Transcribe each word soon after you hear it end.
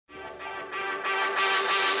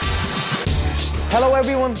Hello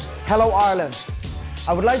everyone, hello Ireland.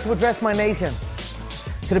 I would like to address my nation.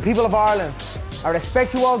 To the people of Ireland, I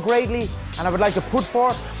respect you all greatly and I would like to put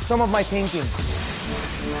forth some of my thinking.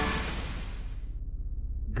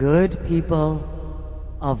 Good people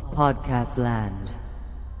of podcast land.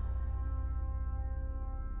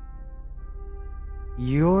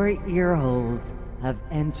 Your earholes have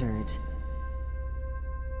entered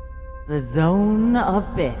the zone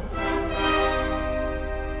of bits.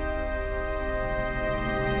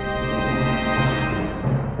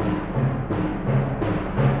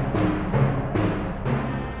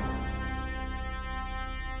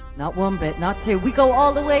 Not one bit, not two. We go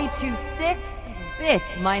all the way to 6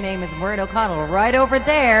 bits. My name is Muireann O'Connell. Right over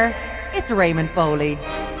there, it's Raymond Foley.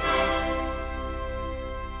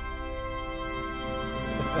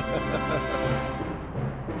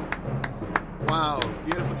 Wow,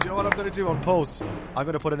 beautiful. Do you know what I'm going to do on post? I'm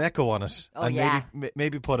going to put an echo on it. Oh, and yeah.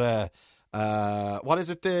 maybe put a... what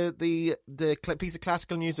is it? The piece of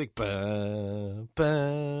classical music? Ba,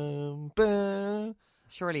 ba, ba,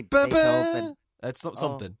 Surely ba, Beethoven. ba. It's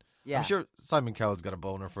something. Yeah. I'm sure Simon Cowell's got a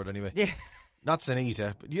boner for it anyway. Yeah. Not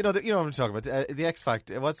Sanita, but you know what I'm talking about. The X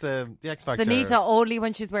Factor. What's the X Factor? Sanita only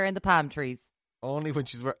when she's wearing the palm trees. Only when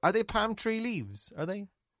she's wearing... Are they palm tree leaves? Are they?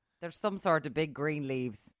 There's some sort of big green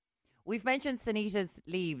leaves. We've mentioned Sanita's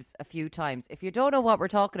leaves a few times. If you don't know what we're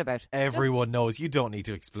talking about, Everyone knows. You don't need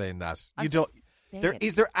to explain that. I'm You don't. just saying.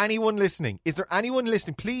 Is there anyone listening? Is there anyone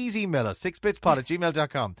listening? Please email us,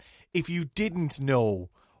 6bitspod@gmail.com, if you didn't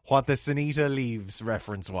know what the Sanita Leaves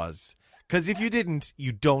reference was. Because if you didn't,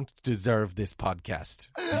 you don't deserve this podcast.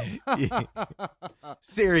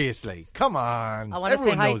 Seriously. Come on.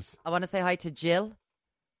 Everyone knows. I want to say hi to Jill.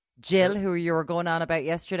 Jill, who you were going on about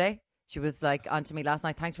yesterday. She was like on to me last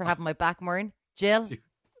night. Thanks for having my back, Maureen. Jill,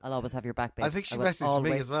 I'll always have your back, babes. I think she messaged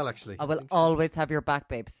me as well, actually. I will always have your back,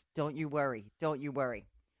 babes. Don't you worry. Don't you worry.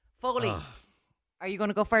 Foley, are you going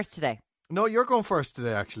to go first today? No, you're going first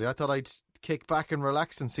today, actually. I thought I'd kick back and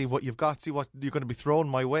relax and see what you've got, see what you're going to be throwing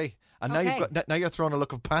my way. And Okay. now you're throwing a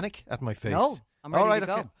look of panic at my face. No, I'm ready All right, to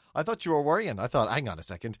go. okay. I thought you were worrying. I thought, hang on a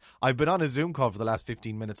second. I've been on a Zoom call for the last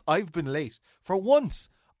 15 minutes. I've been late. For once,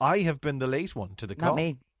 I have been the late one to the call. Not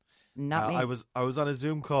me. Not me. I was on a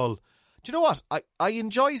Zoom call. Do you know what? I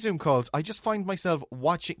enjoy Zoom calls. I just find myself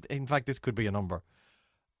watching. In fact, this could be a number.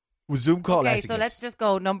 With Zoom call Okay, etiquette. so let's just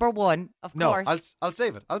go. Number one, of No, course. I'll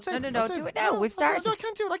save it. I'll save it. No, I'll save do it now. We've I'll save it. started. No,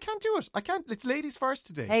 I can't do it. I can't. It's ladies first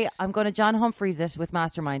today. Hey, I'm going to John Humphreys it with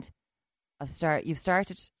Mastermind. You've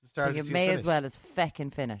started, so you see it may as finish. well as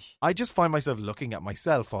feckin' finish. I just find myself looking at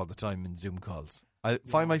myself all the time in Zoom calls. I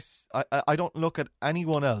don't look at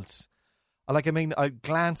anyone else. I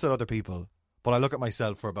glance at other people, but I look at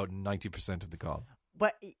myself for about 90% of the call.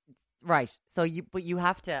 But right, so you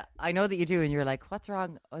have to. I know that you do, and you're like, "What's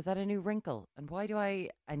wrong? Oh, is that a new wrinkle? And why do I?"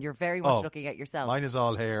 And you're very much looking at yourself. Mine is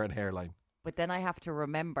all hair and hairline. But then I have to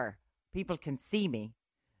remember people can see me,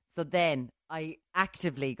 so then I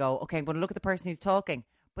actively go, "Okay, I'm going to look at the person who's talking."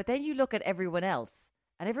 But then you look at everyone else,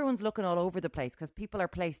 and everyone's looking all over the place because people are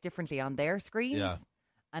placed differently on their screens, Yeah.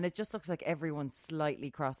 and it just looks like everyone's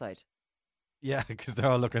slightly cross-eyed. Yeah, because they're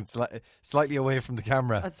all looking slightly away from the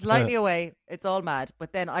camera. Slightly away. It's all mad.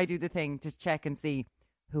 But then I do the thing to check and see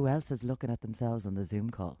who else is looking at themselves on the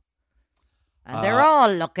Zoom call. And they're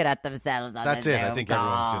all looking at themselves on the Zoom call. That's it. I think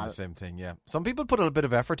everyone's doing the same thing, yeah. Some people put a little bit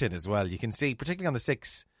of effort in as well. You can see, particularly on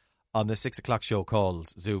the 6 o'clock show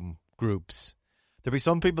calls, Zoom groups, there'll be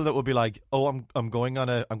some people that will be like, oh, I'm going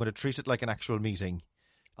to treat it like an actual meeting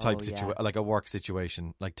type situation, like a work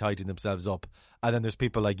situation, like tidying themselves up. And then there's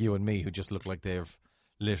people like you and me who just look like they've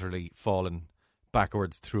literally fallen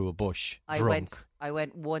backwards through a bush, drunk. I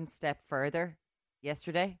went one step further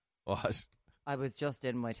yesterday. What? I was just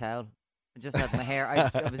in my towel. I just had my hair.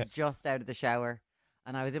 I was just out of the shower.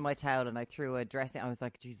 And I was in my towel and I threw a dressing. I was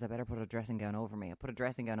like, Jesus, I better put a dressing gown over me. I put a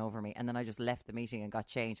dressing gown over me. And then I just left the meeting and got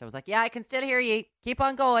changed. I was like, yeah, I can still hear you. Keep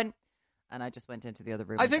on going. And I just went into the other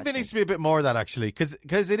room. I think there needs to be a bit more of that, actually,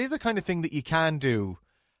 because it is the kind of thing that you can do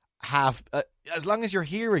as long as you're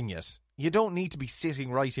hearing it. You don't need to be sitting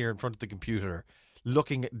right here in front of the computer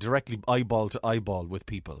looking directly eyeball to eyeball with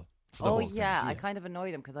people for the whole thing, I kind of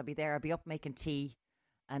annoy them because I'll be there. I'll be up making tea.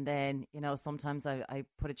 And then, sometimes I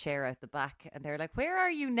put a chair out the back and they're like, where are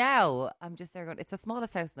you now? I'm just there going, it's the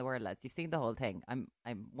smallest house in the world, lads. You've seen the whole thing. I'm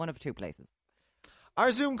one of two places.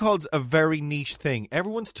 Our Zoom call's a very niche thing.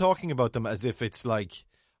 Everyone's talking about them as if it's like,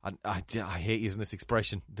 I hate using this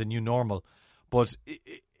expression, the new normal. But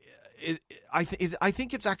I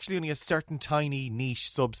think it's actually only a certain tiny niche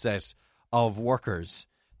subset of workers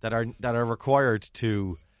that are required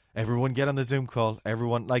to, everyone get on the Zoom call.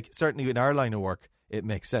 Everyone, like certainly in our line of work, it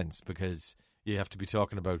makes sense because You have to be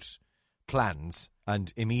talking about plans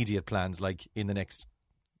and immediate plans, like in the next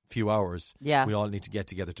few hours. Yeah. We all need to get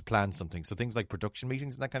together to plan something. So things like production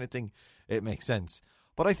meetings and that kind of thing, it makes sense.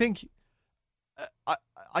 But I think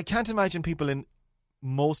I can't imagine people in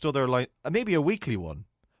most other maybe a weekly one,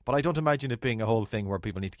 but I don't imagine it being a whole thing where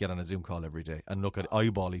people need to get on a Zoom call every day and look at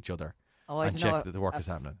eyeball each other and check that the work is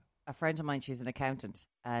happening. A friend of mine, she's an accountant,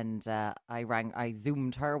 and I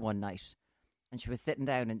Zoomed her one night, and she was sitting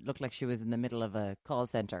down and it looked like she was in the middle of a call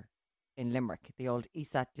centre in Limerick, the old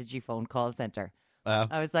ESAT Digiphone call centre.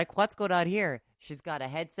 I was like, what's going on here? She's got a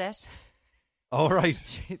headset. Oh, right.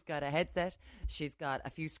 She's got a headset. She's got a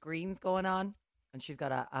few screens going on. And she's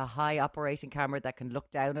got a high operating camera that can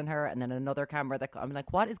look down on her, and then another camera that I'm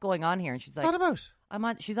like, what is going on here? And she's like, what's that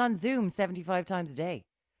about? She's on Zoom 75 times a day.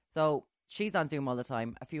 So she's on Zoom all the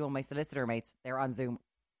time. A few of my solicitor mates, they're on Zoom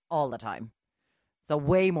all the time. So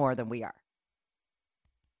way more than we are.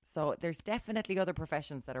 So there's definitely other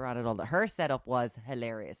professions that are on it all. Her setup was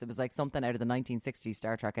hilarious. It was like something out of the 1960s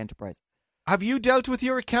Star Trek Enterprise. Have you dealt with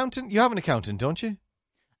your accountant? You have an accountant, don't you?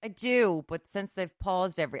 I do, but since they've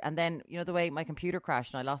paused and then, the way my computer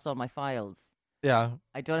crashed and I lost all my files. Yeah.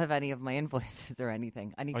 I don't have any of my invoices or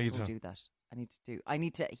anything. I need to go do that.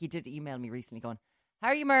 He did email me recently going, how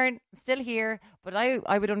are you, Mern? I'm still here, but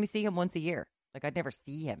I would only see him once a year. Like, I'd never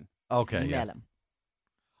see him. Okay, email him.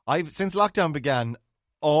 Since lockdown began,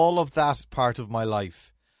 all of that part of my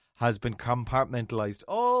life has been compartmentalized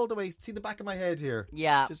all the way. See the back of my head here?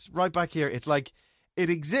 Yeah. Just right back here. It's like, it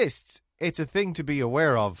exists. It's a thing to be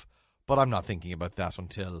aware of, but I'm not thinking about that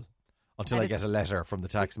until I get a letter from the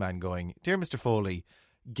tax man going, dear Mr. Foley,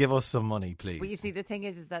 give us some money, please. Well, you see, the thing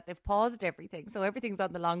is that they've paused everything, so everything's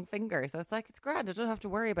on the long finger. So it's like, it's grand. I don't have to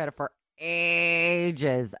worry about it for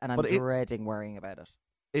ages, and I'm dreading worrying about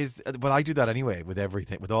it. But I do that anyway with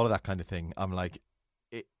everything, with all of that kind of thing. I'm like,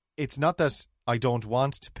 it's not that I don't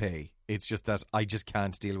want to pay. It's just that I just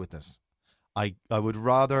can't deal with it. I would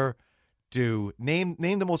rather name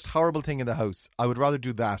the most horrible thing in the house. I would rather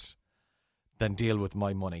do that than deal with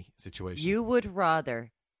my money situation. You would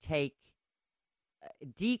rather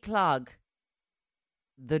declog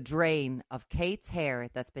the drain of Kate's hair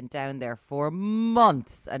that's been down there for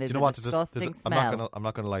months and is a disgusting smell. I'm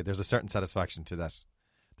not going to lie. There's a certain satisfaction to that.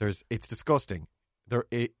 It's disgusting.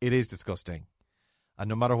 It is disgusting. And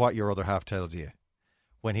no matter what your other half tells you,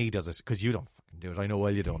 when he does it, because you don't fucking do it, I know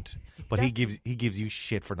well you don't, but he gives you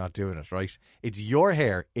shit for not doing it, right? It's your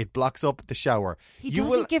hair. It blocks up the shower. He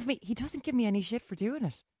doesn't give me any shit for doing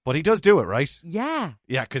it. But he does do it, right? Yeah.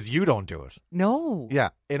 Yeah, because you don't do it. No. Yeah.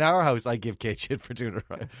 In our house, I give Kate shit for doing it,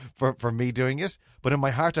 right? for me doing it. But in my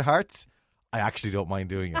heart of hearts, I actually don't mind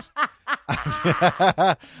doing it.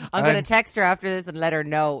 I'm going to text her after this and let her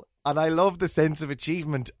know. And I love the sense of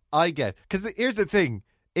achievement I get. Because here's the thing.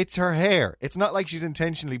 It's her hair. It's not like she's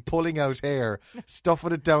intentionally pulling out hair,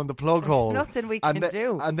 stuffing it down the plug hole. Nothing we can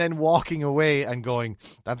do. And then walking away and going,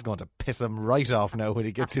 that's going to piss him right off now when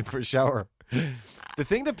he gets in for a shower. The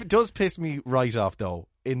thing that does piss me right off, though,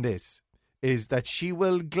 in this, is that she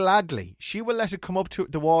will let it come up to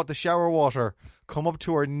the shower water, come up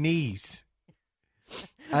to her knees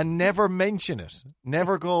and never mention it.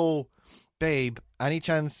 Never go, babe, any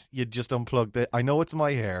chance you'd just unplug I know it's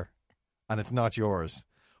my hair and it's not yours.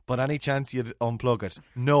 But any chance you'd unplug it?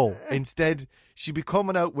 No. Instead, she'd be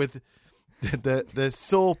coming out with the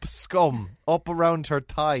soap scum up around her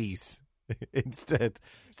thighs. Instead,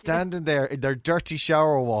 standing there in their dirty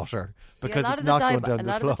shower water because it's not going down the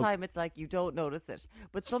plug. A lot of the time, it's like you don't notice it,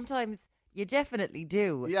 but sometimes you definitely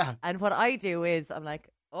do. Yeah. And what I do is I'm like,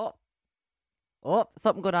 oh,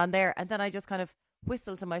 something going on there, and then I just kind of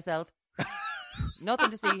whistle to myself.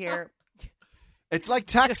 Nothing to see here. It's like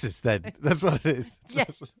taxes, then. That's what it is.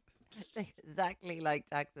 Yes, exactly like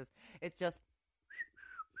taxes. It's just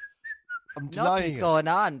nothing's going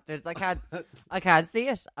on. I can't see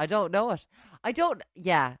it. I don't know it.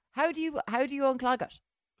 Yeah. How do you unclog it?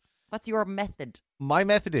 What's your method? My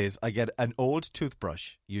method is I get an old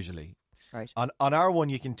toothbrush usually. Right. On our one,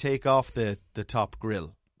 you can take off the top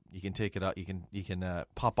grill. You can take it out. You can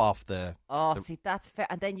pop off the. Oh, see, that's fair.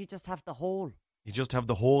 And then you just have the hole. You just have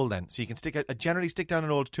the hole then. So you can generally stick down an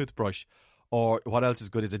old toothbrush, or what else is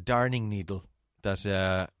good is a darning needle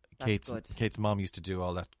that Kate's mom used to do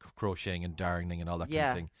all that crocheting and darning and all that kind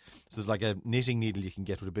of thing. So there's like a knitting needle you can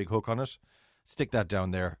get with a big hook on it. Stick that down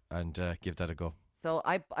there and give that a go. So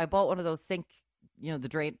I bought one of those sink, the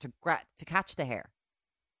drain to catch the hair.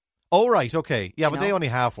 Oh, right, okay. Yeah, but they only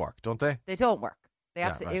half work, don't they? They don't work.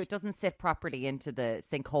 Right. It doesn't sit properly into the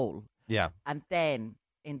sink hole. Yeah. And then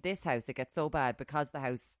in this house, it gets so bad because the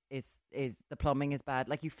house is the plumbing is bad.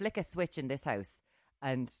 Like you flick a switch in this house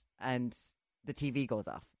and the TV goes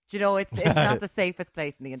off. Do you know, it's not the safest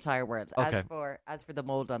place in the entire world. Okay. As for the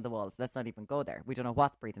mold on the walls, let's not even go there. We don't know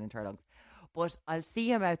what's breathing into our lungs. But I'll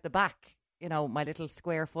see him out the back, you know, my little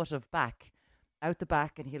square foot of back, out the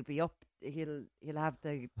back, and he'll be up. He'll have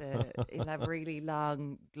he'll have really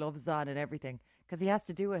long gloves on and everything because he has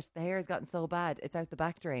to do it. The hair has gotten so bad, it's out the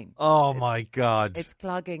back drain. Oh my God! It's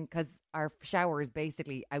clogging because our shower is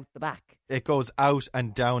basically out the back. It goes out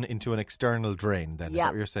and down into an external drain. Then is Yeah. that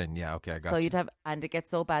what you're saying? Yeah. Okay, I got So you. you'd have, and it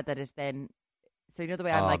gets so bad that it then. So you know the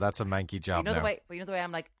way I'm Oh, like, that's a manky job you know now. the way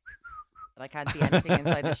I'm like, and I can't see anything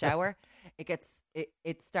inside the shower.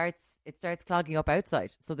 It starts clogging up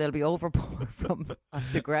outside, so there'll be overpour from on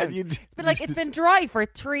the ground. It's been like it's been dry for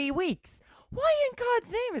 3 weeks. Why in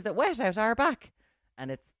God's name is it wet out our back?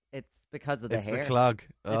 And it's because of the It's hair. the clog.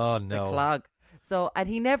 Oh It's no. the clog. So and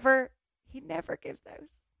he never gives out.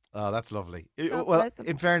 Oh, that's lovely. God Well, bless him.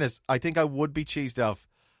 in fairness, I think I would be cheesed off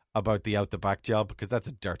about the out the back job because that's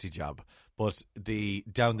a dirty job. But the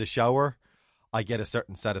down the shower, I get a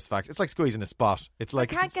certain satisfaction. It's like squeezing a spot. It's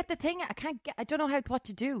like I can't get the thing. I don't know what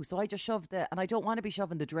to do. So I just shove and I don't want to be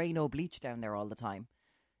shoving the Drano bleach down there all the time.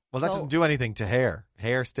 well, that so- doesn't do anything to hair.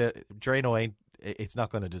 Hair still Drano ain't. It's not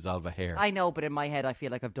going to dissolve a hair. I know, but in my head, I feel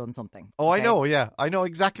like I've done something. Oh, okay? I know. Yeah, I know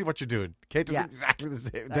exactly what you're doing. Kate does Yeah. exactly the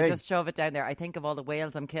same I thing. just shove it down there. I think of all the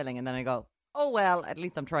whales I'm killing, and then I go, "Oh well, at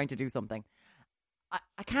least I'm trying to do something."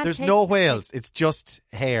 I can't. There's take no the- wheels. It's just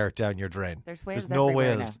hair down your drain. There's whales. no everywhere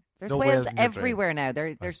whales. Now. There's There's no whales whales in your drain. everywhere now.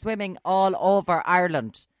 They're swimming all over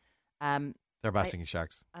Ireland. They're basking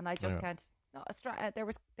sharks. And I just Anyway. can't. No, there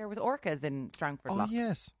was orcas in Strangford Oh Lough.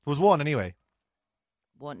 yes, there was one anyway.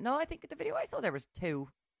 One. No, I think the video I saw there was 2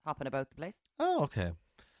 hopping about the place. Oh, okay.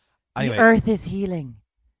 Anyway, The earth is healing.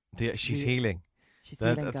 she's the- healing. She's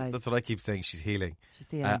healing, That's guys. that's what I keep saying. She's healing. She's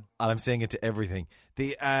healing. And I'm saying it to everything.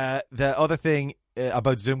 The other thing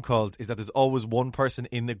about Zoom calls is that there's always one person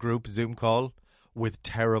in the group Zoom call with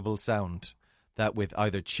terrible sound. That with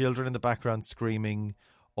either children in the background screaming,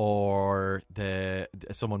 or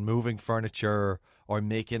someone moving furniture, or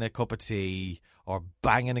making a cup of tea, or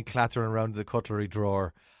banging and clattering around the cutlery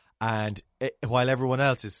drawer, and while everyone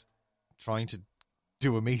else is trying to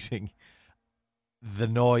do a meeting, the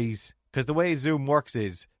noise. Because the way Zoom works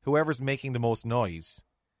is whoever's making the most noise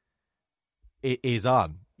is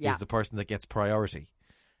the person that gets priority.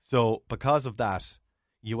 So because of that,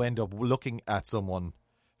 you end up looking at someone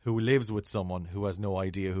who lives with someone who has no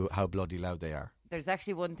idea how bloody loud they are. There's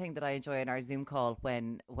actually one thing that I enjoy in our Zoom call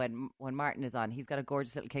when Martin is on. He's got a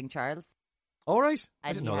gorgeous little King Charles. All right, I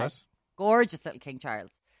And didn't he know has that. Gorgeous little King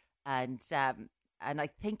Charles, and I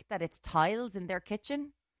think that it's tiles in their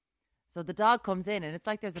kitchen. So the dog comes in, and it's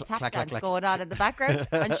like there's a tap clack, dance clack. going on in the background,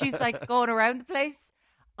 and she's like going around the place.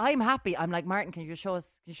 I'm happy. I'm like, Martin, can you show us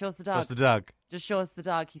the dog? That's the dog. Just show us the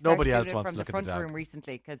dog. He Nobody started else doing it wants from to look the at front the dog. room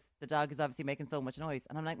recently because the dog is obviously making so much noise.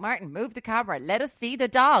 And I'm like, Martin, move the camera. Let us see the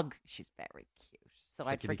dog. She's very cute. So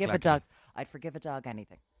I'd forgive a Clickety-clackety. dog. I'd forgive a dog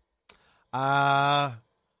anything. Do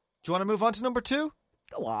you want to move on to number 2?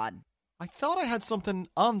 Go on. I thought I had something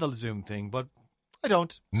on the Zoom thing, but I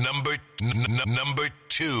don't. Number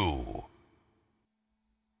 2.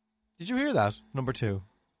 Did you hear that? Number 2.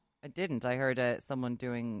 I didn't. I heard someone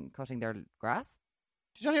cutting their grass.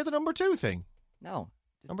 Did you not hear the number 2 thing? No.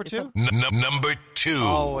 Number Is 2? that- Number 2.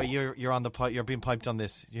 Oh, you're on the pipe. You're being piped on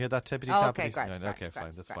this. You hear that tippity Oh, tappity? okay, great, Yeah, great, okay, fine.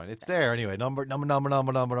 great, That's great, fine. It's great. there anyway. Number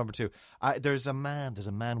 2. There's a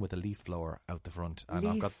man with a leaf blower out the front, and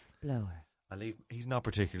I've got Leaf blower. a leaf. He's not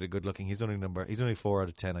particularly good looking. He's only 4 out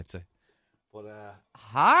of 10, I'd say. But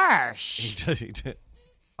Harsh.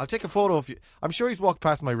 I'll take a photo of you. I'm sure he's walked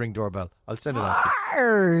past my Ring doorbell. I'll send it on to you.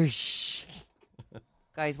 Harsh.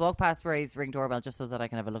 Guys, walk past Ray's Ring doorbell just so that I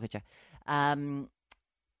can have a look at you.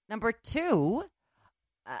 Number 2.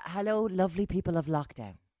 Hello, lovely people of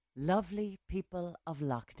lockdown. Lovely people of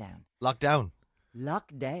lockdown. Lockdown.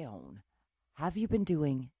 Lockdown. Have you been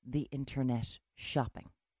doing the internet shopping?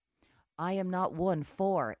 I am not one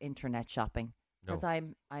for internet shopping because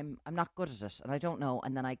No. I'm not good at it and I don't know,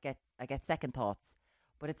 and then I get second thoughts.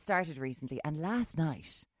 But it started recently, and last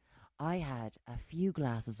night I had a few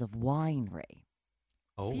glasses of wine, Ray.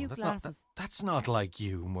 Oh, Few glasses. that's not like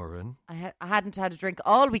you, Murren. I hadn't had a drink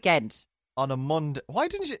all weekend. On a Monday, why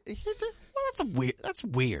didn't you? Well, that's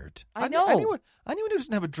weird. I know. Anyone who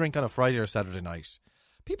doesn't have a drink on a Friday or Saturday night,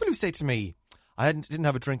 people who say to me, "I didn't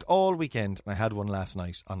have a drink all weekend, and I had one last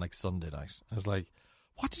night on like Sunday night." I was like,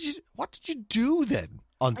 "What did you do then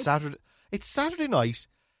on Saturday? It's Saturday night,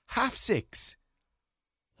 6:30.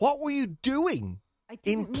 What were you doing?" I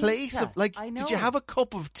In didn't mean place to. of like, I know. did you have a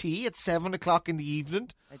cup of tea at 7:00 in the evening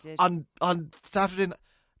I did. on Saturday?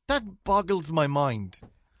 That boggles my mind.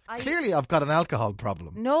 Clearly, I've got an alcohol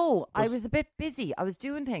problem. No, I was a bit busy. I was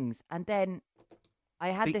doing things, and then I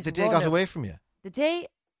had this. The day got away from you. The day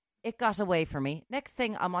it got away from me. Next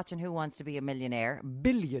thing, I'm watching Who Wants to Be a Billionaire.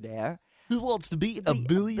 Who wants to be a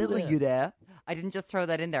billionaire? I didn't just throw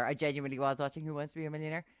that in there. I genuinely was watching Who Wants to Be a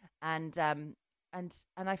Millionaire, and I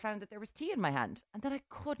found that there was tea in my hand, and then I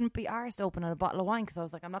couldn't be arsed opening a bottle of wine because I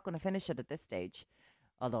was like, I'm not going to finish it at this stage.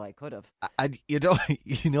 Although I could have. And you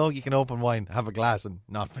can open wine, have a glass, and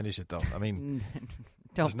not finish it though. I mean,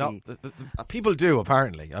 people do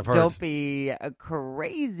apparently. I've heard. Don't be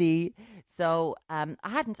crazy. So I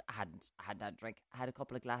hadn't had that drink. I had a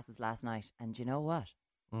couple of glasses last night, and you know what?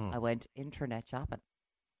 I went internet shopping.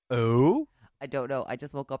 Oh, I don't know. I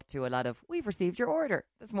just woke up to a lot of "We've received your order"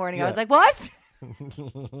 this morning. Yeah. I was like, "What?"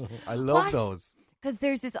 I love those because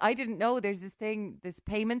there's this. I didn't know there's this thing, this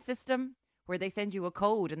payment system where they send you a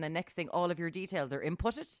code, and the next thing, all of your details are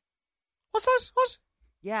inputted. What's that? What?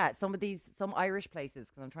 Yeah, some Irish places,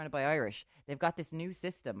 because I'm trying to buy Irish, they've got this new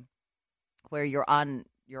system where you're on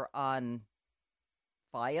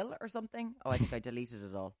file or something. Oh, I think I deleted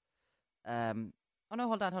it all. Oh no,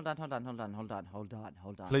 hold on.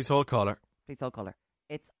 Please hold caller.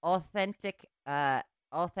 It's authentic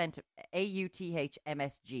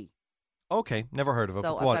AUTHMSG. Okay, never heard of it.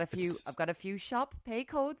 So I've got a few shop pay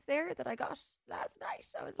codes there that I got last night.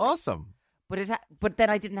 I was awesome. But then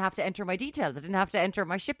I didn't have to enter my details. I didn't have to enter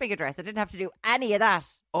my shipping address. I didn't have to do any of that.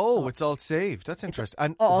 Oh, it's all saved. That's interesting.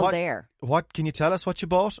 And there. What can you tell us what you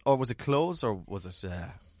bought? Or was it clothes or was it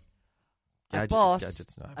gadgets? No,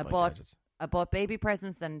 gadgets. I bought baby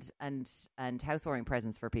presents and housewarming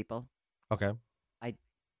presents for people. Okay.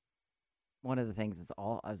 One of the things is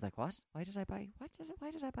I was like, what? Why did I buy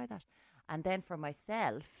that? And then for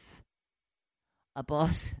myself, I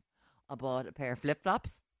bought a pair of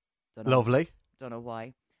flip-flops. Lovely. Don't know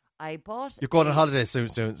why. I bought. You're going on holidays soon,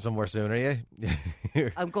 somewhere soon, are you?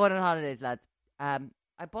 I'm going on holidays, lads. I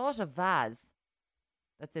bought a vase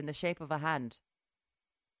that's in the shape of a hand.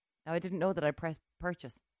 Now I didn't know that I pressed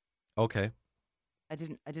purchase. Okay. I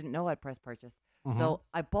didn't know I'd press purchase. Mm-hmm. So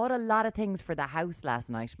I bought a lot of things for the house last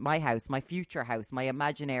night. My house, my future house, my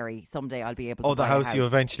imaginary. Someday I'll be able to. Oh, the house you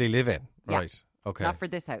eventually live in, yeah. Right? Okay. Not for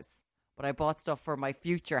this house, but I bought stuff for my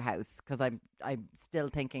future house because I'm still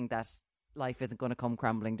thinking that life isn't going to come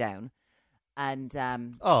crumbling down. And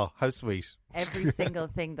oh, how sweet! Every single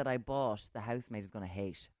thing that I bought, the housemaid is going to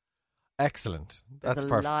hate. Excellent. That's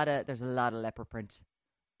perfect. There's a lot of leopard print.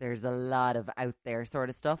 There's a lot of out there sort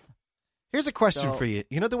of stuff. Here's a question for you.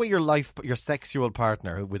 You know the way your sexual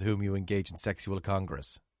partner with whom you engage in sexual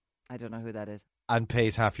congress? I don't know who that is. And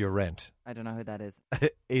pays half your rent. I don't know who that is.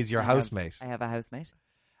 Is your housemate. I have a housemate.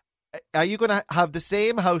 Are you going to have the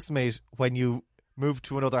same housemate when you move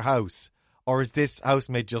to another house? Or is this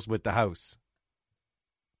housemate just with the house?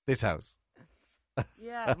 This house?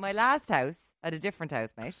 Yeah, my last house had a different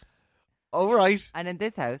housemate. Oh, right. And in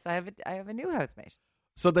this house, I have a new housemate.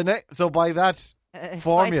 So by that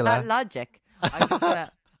formula, by that logic,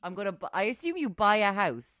 I'm gonna. I assume you buy a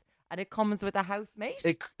house and it comes with a housemate.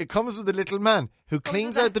 It comes with a little man who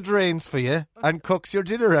cleans out the drains for you and cooks your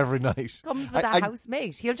dinner every night. Comes with a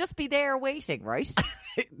housemate. He'll just be there waiting, right?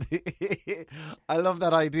 I love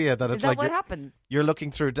that idea that it's like what happens. You're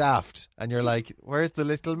looking through Daft and you're like, "Where's the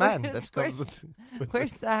little man that comes with?"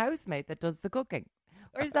 Where's the housemate that does the cooking?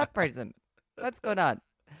 Where's that person? What's going on?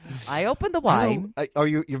 I open the wine. Or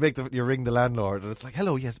you ring the landlord and it's like,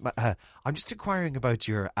 hello, yes, I'm just inquiring about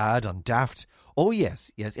your ad on Daft. Oh,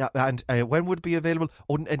 yes, yeah, and when would it be available?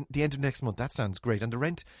 Oh, at the end of next month. That sounds great. And the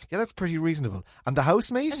rent, yeah, that's pretty reasonable. And the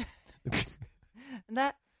housemate?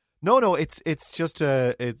 No, it's just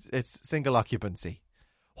it's single occupancy.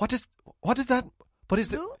 What is that? But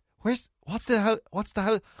is Who? What's the house?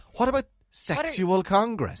 What about sexual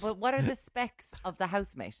congress? Well, what are the specs of the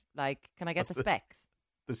housemate? Like, can I get the specs?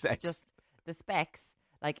 The sex. Just the specs.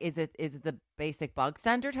 Like, is it the basic bog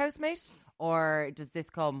standard housemate, or does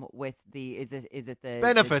this come with the? Is it the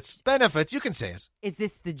benefits? Benefits. You can say it. Is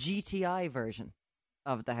this the GTI version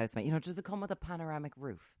of the housemate? You know, does it come with a panoramic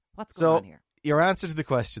roof? What's going on here? Your answer to the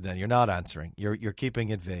question, then, you're not answering. You're keeping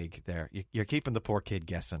it vague. There, you're keeping the poor kid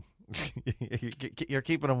guessing. You're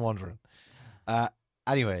keeping him wondering.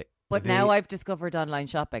 Anyway, but now I've discovered online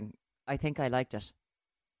shopping. I think I liked it.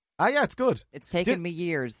 Yeah, it's good. It's taken me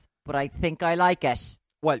years, but I think I like it.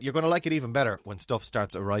 Well, you're going to like it even better when stuff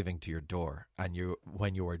starts arriving to your door and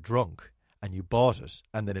when you are drunk and you bought it,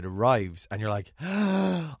 and then it arrives, and you're like,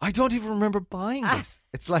 I don't even remember buying this.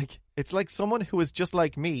 It's like someone who is just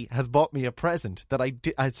like me has bought me a present that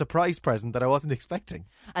a surprise present that I wasn't expecting.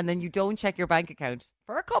 And then you don't check your bank account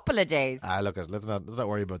for a couple of days. Look at it. Let's not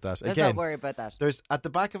worry about that. Let's Again, not worry about that. There's at the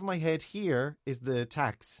back of my head here is the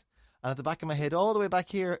tax, and at the back of my head all the way back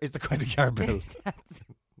here is the credit card bill.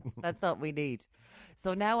 That's what we need.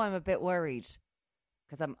 So now I'm a bit worried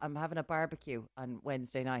because I'm having a barbecue on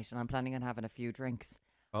Wednesday night and I'm planning on having a few drinks.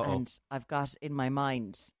 Uh-oh. And I've got in my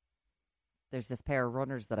mind, there's this pair of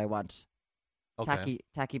runners that I want. Okay.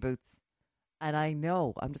 Tacky boots. And I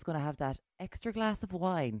know I'm just going to have that extra glass of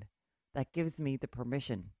wine that gives me the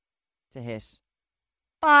permission to hit.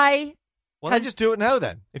 Bye. Well, then just do it now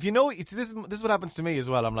then. If you know, this is what happens to me as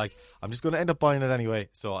well. I'm like, I'm just going to end up buying it anyway.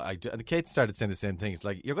 So and Kate started saying the same thing. It's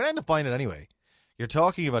like, you're going to end up buying it anyway. You're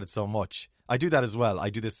talking about it so much. I do that as well. I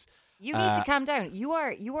do this. You need to calm down. You're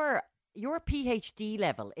a PhD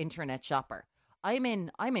level internet shopper. I'm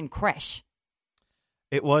in creche.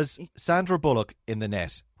 It was Sandra Bullock in the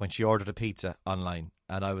net when she ordered a pizza online.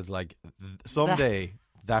 And I was like, someday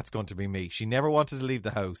that's going to be me. She never wanted to leave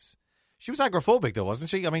the house. She was agoraphobic though,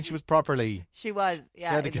 wasn't she? I mean, she was properly... She was, yeah.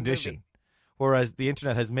 She had a condition. Whereas the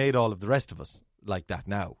internet has made all of the rest of us like that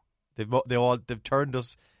now. They've turned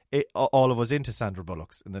us, all of us, into Sandra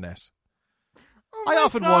Bullocks in the net. Oh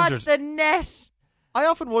my God, the net. I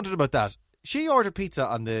often wondered about that. She ordered pizza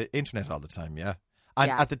on the internet all the time, yeah?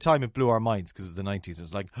 And at the time it blew our minds because it was the 90s. It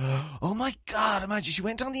was like, oh my God, imagine she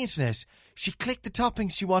went on the internet, she clicked the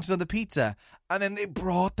toppings she wanted on the pizza, and then they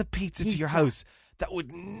brought the pizza to your house. That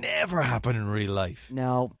would never happen in real life.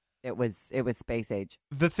 No, it was space age.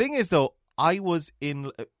 The thing is, though, I was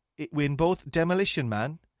in both Demolition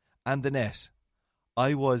Man and The Net.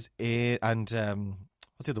 I was in, and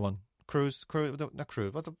what's the other one? Cruise, not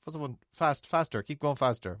Cruise. What's the one? Faster. Keep going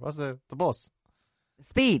faster. What's the bus?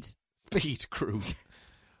 Speed, Cruise.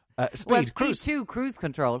 Cruise 2, Cruise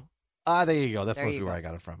Control. There you go. That's mostly where I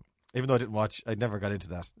got it from. Even though I didn't watch, I never got into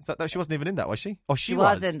that. She wasn't even in that, was she? Oh, she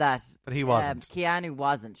was in that. But he wasn't. Keanu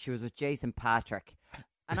wasn't. She was with Jason Patrick.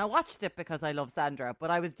 And I watched it because I love Sandra,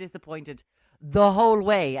 but I was disappointed the whole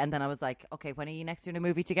way. And then I was like, okay, when are you next doing a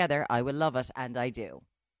movie together? I will love it. And I do.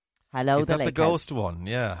 Hello, Is the that Lake the House. ghost one?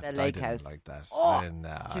 Yeah. The Lake I didn't House. like that. Oh,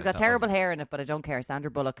 she's got terrible hair in it, but I don't care. Sandra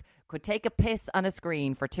Bullock could take a piss on a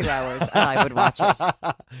screen for 2 hours and I would watch it.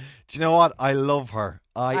 Do you know what? I love her.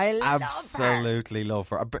 I love absolutely love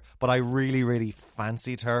her. But I really, really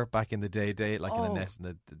fancied her back in the day, like in the net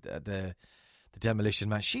and the Demolition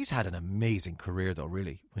Man. She's had an amazing career, though,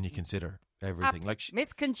 really, when you consider everything.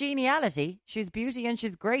 Miss Congeniality. She's beauty and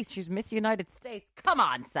she's grace. She's Miss United States. Come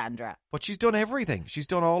on, Sandra. But she's done everything. She's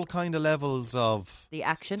done all kind of levels of the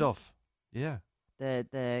action stuff. Yeah.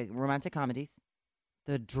 The romantic comedies,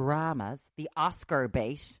 the dramas, the Oscar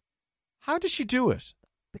bait. How does she do it?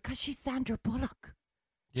 Because she's Sandra Bullock.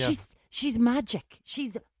 Yeah. She's magic.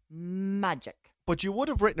 She's magic. But you would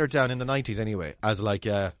have written her down in the 90s anyway as like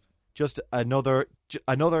just another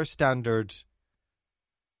standard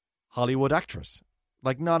Hollywood actress.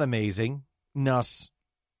 Like, not amazing, not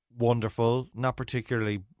wonderful, not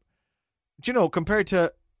particularly, do you know, compared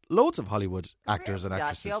to loads of Hollywood actors and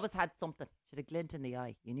actresses. She always had something. She had a glint in the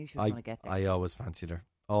eye. You knew she was going to get there. I always fancied her.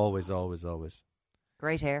 Always.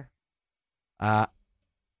 Great hair. Yeah.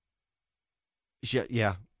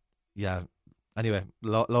 Anyway,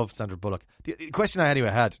 love Sandra Bullock. The question I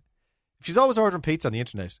had, if she's always ordering pizza on the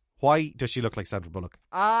internet, why does she look like Sandra Bullock?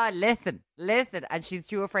 Listen. And she's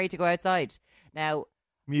too afraid to go outside. Now,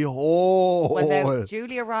 what about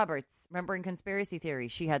Julia Roberts? Remember in Conspiracy Theory,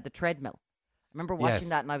 she had the treadmill. I remember watching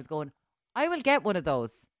that and I was going, I will get one of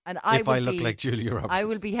those. And if I look like Julia Roberts. I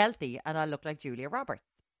will be healthy and I'll look like Julia Roberts.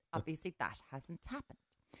 Obviously, that hasn't happened.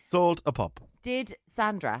 Sold a pop. Did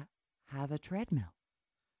Sandra have a treadmill?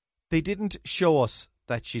 They didn't show us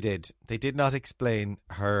that she did. They did not explain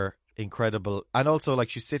her incredible, and also like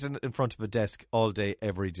she's sitting in front of a desk all day,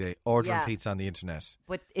 every day, ordering pizza on the internet.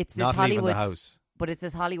 But it's not leaving the house. But it's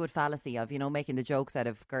this Hollywood fallacy of, making the jokes out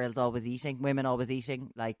of girls always eating, women always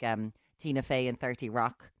eating, like Tina Fey in 30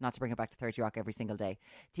 Rock, not to bring it back to 30 Rock every single day.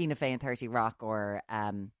 Tina Fey in 30 Rock or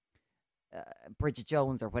Bridget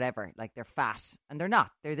Jones or whatever, like they're fat. And they're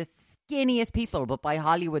not. They're the skinniest people, but by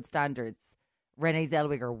Hollywood standards, Renee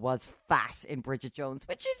Zellweger was fat in Bridget Jones,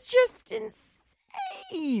 which is just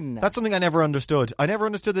insane. That's something I never understood. I never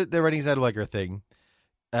understood the Renee Zellweger thing.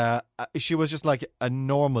 She was just like a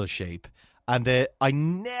normal shape. And I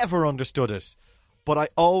never understood it. But I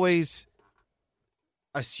always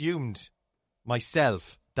assumed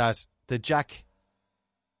myself that the Jack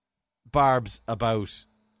Barbs about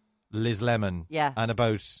Liz Lemon Yeah. and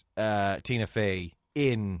about Tina Fey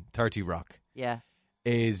in 30 Rock Yeah.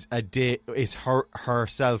 is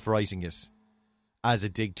herself writing it as a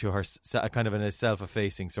dig to her, kind of in a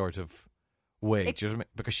self-effacing sort of way. Do you know what I mean?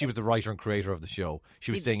 Because she was the writer and creator of the show.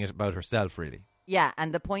 She was saying it about herself, really. Yeah,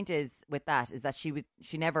 and the point is with that is that she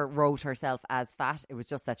never wrote herself as fat. It was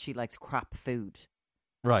just that she likes crap food.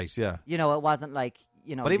 Right, yeah. You know, it wasn't like,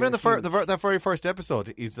 you know. But even in you're that very first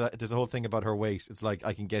episode, there's a whole thing about her weight. It's like,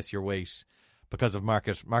 I can guess your weight because of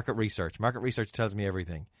market research. Market research tells me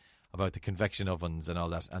everything about the convection ovens and all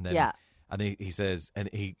that. And then and then he says, and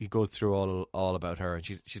he goes througw all about her, and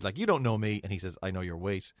she's like, you don't know me, and he says, I know your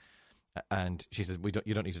weight, and she says,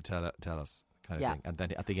 you don't need to tell us, kind of thing. And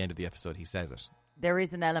then at the end of the episode, he says it. There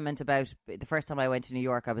is an element about the first time I went to New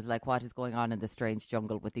York, I was like, what is going on in this strange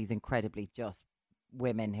jungle with these incredibly just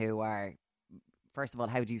women who are, first of all,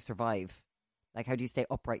 how do you survive? Like, how do you stay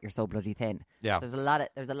upright? You're so bloody thin. Yeah. So there's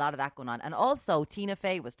a lot of that going on. And also, Tina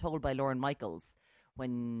Fey was told by Lorne Michaels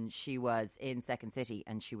when she was in Second City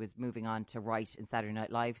and she was moving on to write in Saturday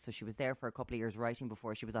Night Live. So she was there for a couple of years writing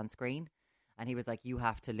before she was on screen. And he was like, you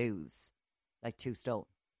have to lose like 2 stone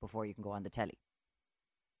before you can go on the telly.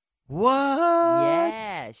 What?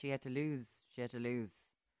 Yeah, she had to lose.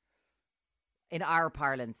 In our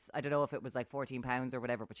parlance, I don't know if it was like £14 or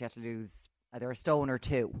whatever, but she had to lose either a stone or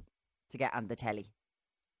 2 to get on the telly.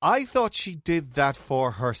 I thought she did that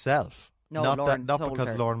for herself. No, not Lauren not told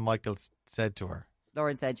because her. Lauren Michaels said to her.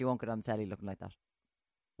 Lauren said you won't get on the telly looking like that.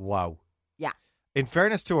 Wow. Yeah. In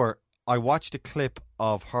fairness to her, I watched a clip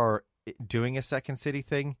of her doing a Second City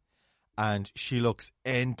thing, and she looks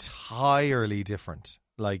entirely different.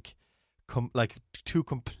 Like 2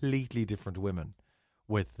 completely different women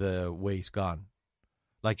with the weight gone.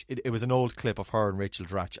 Like it was an old clip of her and Rachel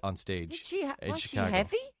Dratch on stage. Did she in was Chicago. she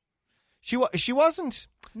heavy? She wasn't.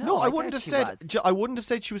 No, I wouldn't have said. was. I wouldn't have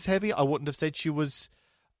said she was heavy. I wouldn't have said she was.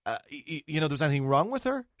 There was anything wrong with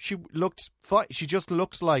her. She looked fine. She just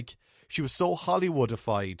looks like she was so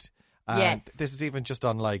Hollywoodified. And Yes. this is even just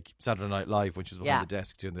on like Saturday Night Live when she was behind the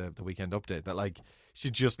desk doing the weekend update. That like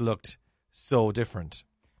she just looked so different.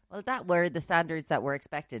 Well, that were the standards that were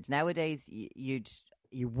expected. Nowadays, you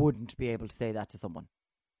wouldn't be able to say that to someone.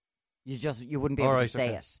 You wouldn't be able to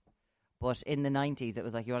say it. But in the 90s, it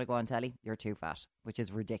was like, you want to go on telly? You're too fat, which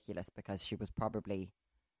is ridiculous because she was probably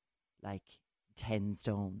like 10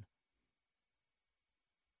 stone.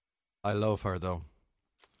 I love her though.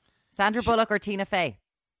 Sandra Bullock or Tina Fey?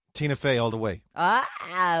 Tina Fey all the way,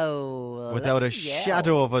 Oh, without a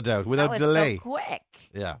shadow of a doubt, without delay. So quick.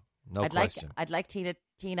 Yeah, no question. I'd like Tina.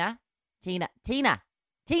 Tina, do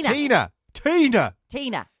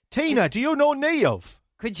you know Neov?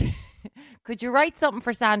 Could you write something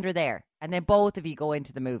for Sandra there, and then both of you go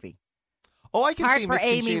into the movie? Oh, I can Part see for Miss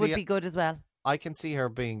Amy would be good as well. I can see her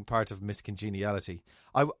being part of Miss Congeniality.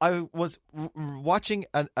 I was watching,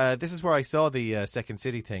 and this is where I saw the Second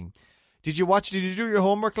City thing. Did you do your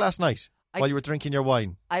homework last night while you were drinking your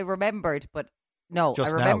wine? I remembered, but no,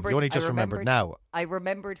 just I remembered. Now. You only just remembered now. I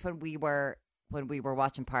remembered when we were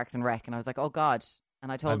watching Parks and Rec, and I was like, oh God.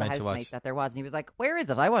 And I told the housemate that there was, and he was like, where is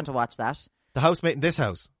it? I want to watch that. The housemate in this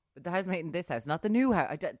house. The housemate in this house, not the new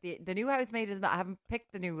house. The new housemate is. I haven't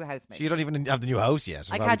picked the new housemate. So you don't even have the new house yet.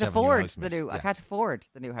 I can't afford the new. Yeah. I can't afford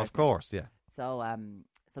the new housemate. Of course, yeah. So,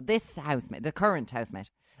 so this housemate, the current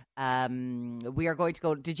housemate, we are going to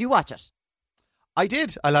go. Did you watch it? I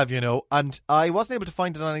did. I'll have you know, and I wasn't able to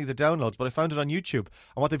find it on any of the downloads, but I found it on YouTube.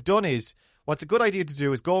 And what they've done is, what's a good idea to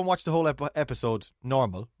do is go and watch the whole episode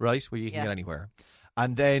normal, right, where you can get anywhere,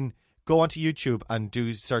 and then go onto YouTube and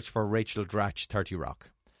do search for Rachel Dratch 30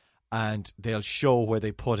 Rock. And they'll show where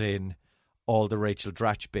they put in all the Rachel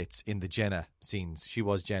Dratch bits in the Jenna scenes. She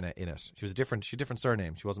was Jenna in it. She was she had a different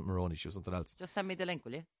surname. She wasn't Maroney. She was something else. Just send me the link,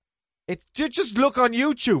 will you? Just look on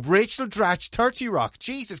YouTube. Rachel Dratch 30 Rock.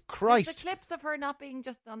 Jesus Christ. The clips of her not being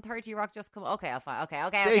just on 30 Rock just come. Okay, I'll find.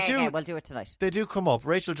 Okay. We'll do it tonight. They do come up.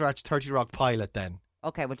 Rachel Dratch 30 Rock pilot then.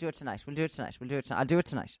 Okay, we'll do it tonight. I'll do it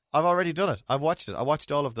tonight. I've already done it. I've watched it. I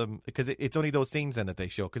watched all of them because it's only those scenes then that they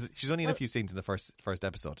show, because she's only in a few scenes in the first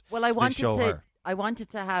episode. Well, I wanted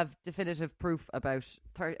to have definitive proof about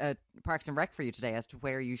Parks and Rec for you today as to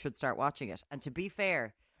where you should start watching it. And to be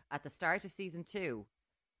fair, at the start of season 2,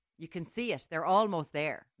 you can see it. They're almost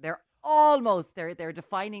there. They're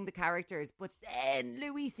defining the characters, but then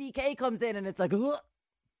Louis C.K. comes in and it's like,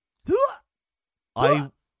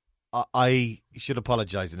 I should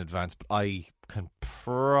apologise in advance, but I can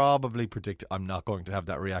probably predict I'm not going to have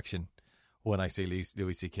that reaction when I see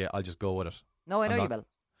Louis C.K. I'll just go with it. No, I know you will.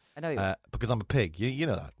 I know you will. Because I'm a pig. You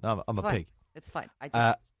know that. I'm a pig. It's fine.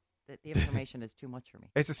 the information is too much for me.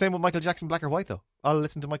 It's the same with Michael Jackson Black or White, though. I'll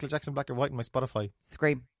listen to Michael Jackson Black or White on my Spotify.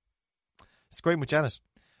 Scream. Scream with Janet.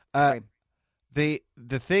 Scream.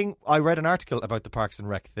 The thing, I read an article about the Parks and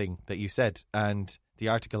Rec thing that you said, and the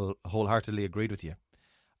article wholeheartedly agreed with you.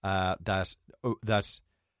 That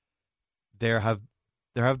there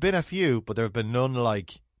have been a few, but there have been none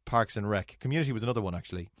like Parks and Rec. Community was another one,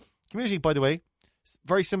 actually. Community, by the way,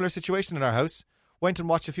 very similar situation in our house. Went and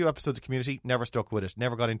watched a few episodes of Community, never stuck with it,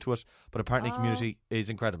 never got into it, but apparently Community is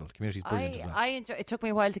incredible. Community's brilliant as well. I enjoy. It took me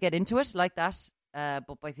a while to get into it like that,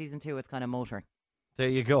 but by season 2 it's kind of motoring. There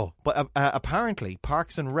you go. But apparently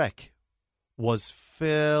Parks and Rec was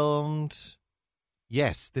filmed.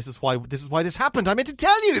 Yes, this is why this happened. I meant to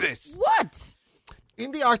tell you this. What?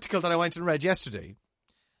 In the article that I went and read yesterday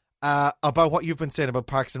about what you've been saying about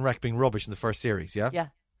Parks and Rec being rubbish in the first series, yeah? Yeah.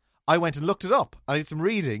 I went and looked it up. I did some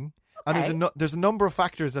reading, Okay. and there's a number of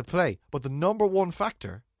factors at play. But the number one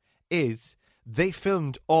factor is they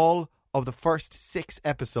filmed all of the first 6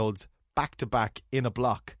 episodes back to back in a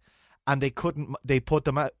block, and they put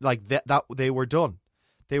them out like that they were done.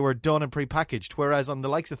 They were done and prepackaged. Whereas on the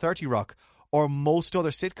likes of 30 Rock or most other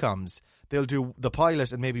sitcoms, they'll do the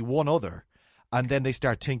pilot and maybe one other, and then they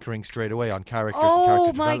start tinkering straight away on characters and character Oh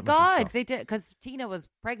my development and God, stuff. they did, because Tina was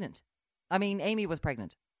pregnant. I mean, Amy was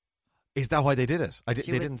pregnant. Is that why they did it? They was-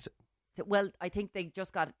 didn't. Well, I think they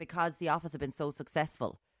just got it because The Office had been so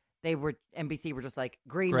successful. NBC were just like,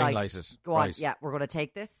 green light, Green-lighted, go on, right. yeah, we're going to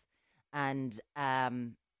take this, and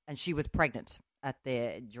she was pregnant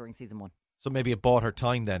during season 1. So maybe it bought her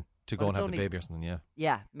time then to go Well, and have it's the only- baby or something. Yeah.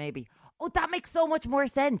 Yeah, maybe. Oh, that makes so much more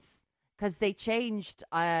sense because they changed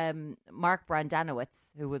Mark Brandanowitz,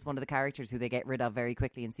 who was one of the characters who they get rid of very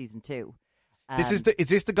quickly in season 2. Is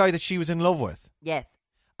this the guy that she was in love with? Yes.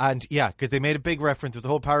 And yeah, because they made a big reference. There's a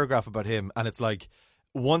whole paragraph about him, and it's like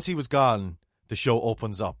once he was gone, the show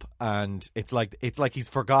opens up, and it's like he's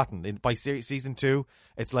forgotten. By season 2,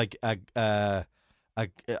 it's like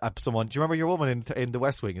someone. Do you remember your woman in the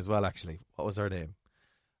West Wing as well? Actually, what was her name?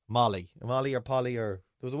 Molly or Polly, or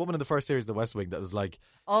there was a woman in the first series of the West Wing that was like.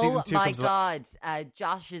 Oh season 2 my comes God,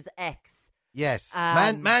 Josh's ex, Yes,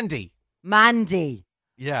 Mandy. Mandy.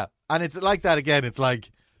 Yeah, and it's like that again. It's like.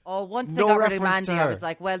 Oh, once they No got rid of reference to Mandy, I her. was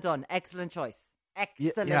like, well done, excellent choice,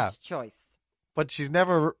 excellent choice. But she's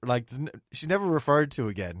never referred to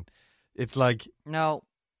again. It's like, No,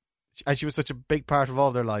 and she was such a big part of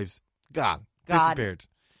all their lives. Gone. Disappeared.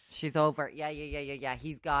 she's over. Yeah.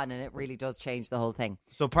 He's gone, and it really does change the whole thing.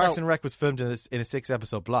 So Parks and Rec was filmed in a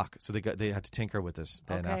 6-episode block, so they had to tinker with it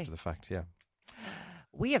then Okay. after the fact. Yeah.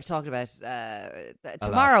 We have talked about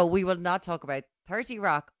tomorrow. We will not talk about 30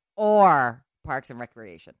 Rock or Parks and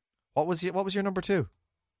Recreation. What was your number 2?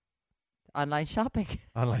 Online shopping.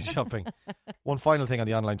 Online shopping. One final thing on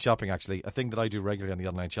the online shopping, actually, a thing that I do regularly on the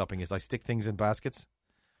online shopping is I stick things in baskets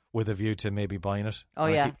with a view to maybe buying it. Oh,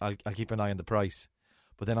 And yeah. I'll keep an eye on the price,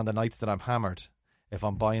 but then on the nights that I'm hammered, if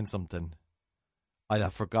I'm buying something, I'll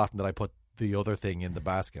have forgotten that I put the other thing in the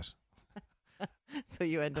basket. So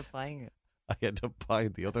you end up buying it. I end up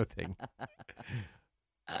buying the other thing.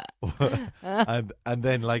 and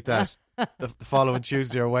then like that, the following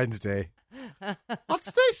Tuesday or Wednesday,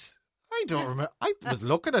 what's this? I don't remember. I was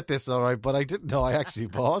looking at this all right, but I didn't know I actually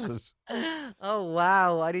bought it. Oh,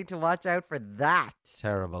 wow. I need to watch out for that.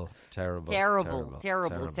 Terrible. Terrible.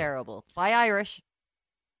 Bye, Irish.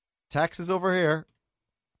 Taxes over here.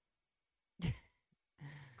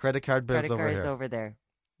 Credit card bills Credit over cards here. over there.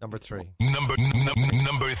 Number 3.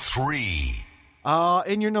 Number 3.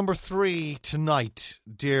 In your number 3 tonight,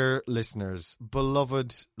 dear listeners,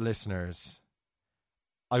 beloved listeners,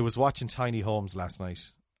 I was watching Tiny Homes last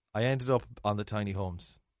night. I ended up on the Tiny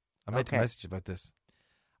Homes. I meant to Okay. message about this.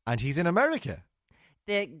 And he's in America.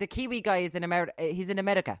 The Kiwi guy is in America. He's in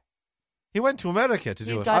America. He went to America to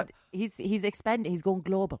do it. He's expanding. He's going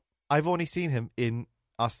global. I've only seen him in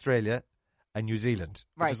Australia and New Zealand,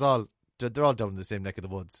 which Right. is all, they're all down in the same neck of the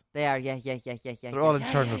woods. They are. Yeah. They're all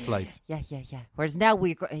internal flights. Yeah. Whereas now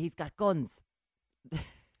he's got guns.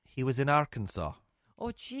 He was in Arkansas.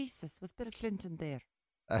 Oh, Jesus. Was Bill Clinton there?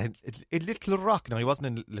 In Little Rock. No, he wasn't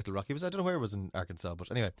in Little Rock. I don't know where it was in Arkansas, but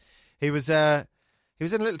anyway, he was in a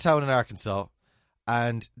little town in Arkansas,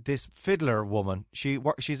 and this fiddler woman,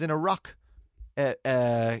 she's in a rock, what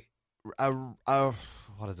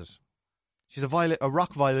is it? She's a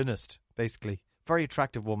rock violinist, basically. Very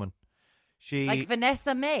attractive woman. She Like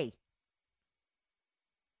Vanessa May.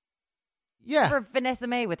 yeah, For Vanessa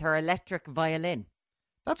May with her electric violin.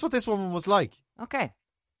 that's what this woman was like. Okay.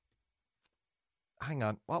 Hang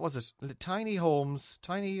on, what was it? Tiny Homes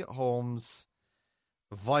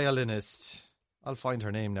violinist. I'll find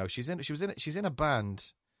her name now. She's in a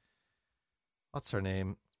band. What's her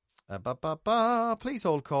name? Please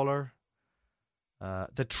hold caller.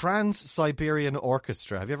 The Trans-Siberian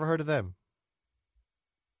Orchestra. Have you ever heard of them?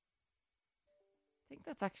 I think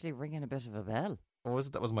that's actually ringing a bit of a bell. Or was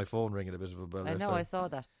it? That was my phone ringing a bit of a bell. I there, know, sorry. I saw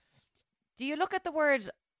that. Do you look at the word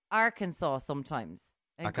Arkansas sometimes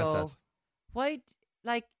and Arkansas. go, why,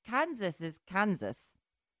 like Kansas is Kansas.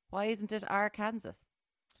 Why isn't it Arkansas?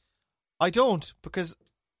 I don't, because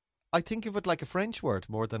I think of it like a French word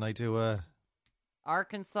more than I do a...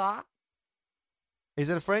 Arkansas? Is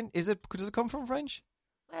it a French? Does it come from French?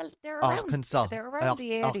 Well, they're around, Arkansas. They're around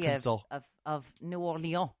the area Arkansas. of New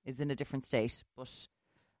Orleans is in a different state. But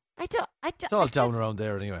It's all down around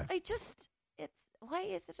there anyway. Why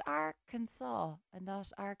is it Arkansas and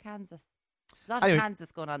not Arkansas? A lot Anyway, of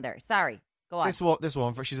Kansas going on there. Sorry, go on. This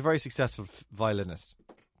one, she's a very successful violinist.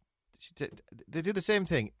 They do the same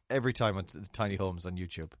thing every time on the Tiny Homes on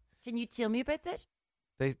YouTube. Can you tell me about that?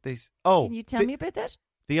 Can you tell me about that?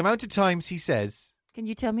 The amount of times he says, Can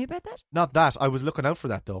you tell me about that? not that, I was looking out for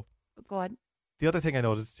that though. Go on. The other thing I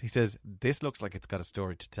noticed, he says, this looks like it's got a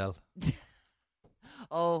story to tell.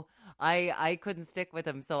 Oh, I couldn't stick with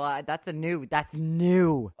him, so that's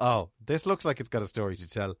new. Oh, this looks like it's got a story to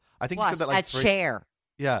tell. I think What? he said that like chair?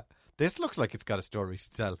 Yeah, this looks like it's got a story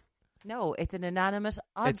to tell. No, it's an inanimate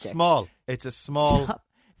object. It's small. It's a small. Stop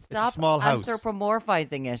it's a small house.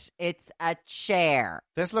 Anthropomorphizing it. It's a chair.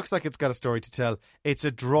 This looks like it's got a story to tell. It's a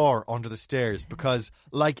drawer under the stairs because,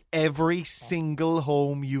 like every single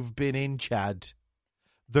home you've been in, Chad,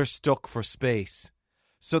 they're stuck for space.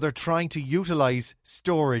 So they're trying to utilize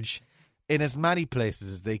storage in as many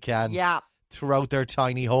places as they can throughout their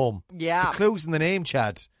tiny home. Yeah. The clue's in the name,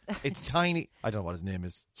 Chad. It's tiny. I don't know what his name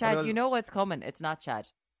is. Chad, you know what's coming. It's not Chad.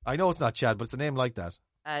 I know it's not Chad, but it's a name like that.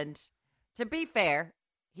 And to be fair,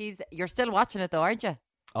 you're still watching it though, aren't you?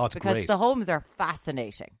 Oh, it's because great. the homes are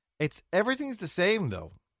fascinating. Everything's the same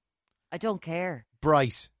though. I don't care.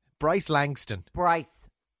 Bryce Langston. Bryce.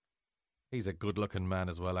 He's a good-looking man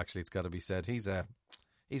as well. Actually, it's got to be said. He's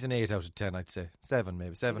an 8 out of 10, I'd say. 7,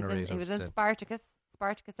 maybe 7 or 8 out of 10. He was in Spartacus.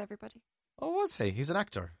 Spartacus, everybody. Oh, was he? He's an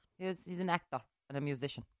actor. He's an actor and a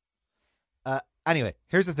musician. Anyway,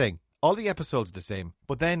 here's the thing. All the episodes are the same,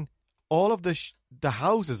 but then all of the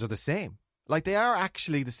houses are the same. Like, they are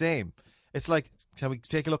actually the same. It's like, shall we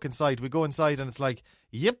take a look inside? We go inside and it's like,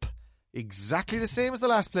 yep, exactly the same as the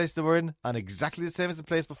last place they were in and exactly the same as the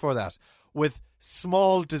place before that, with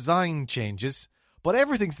small design changes, but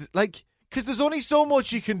everything's like, because there's only so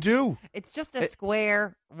much you can do. It's just a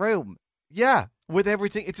square room. Yeah, with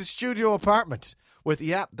everything. It's a studio apartment with,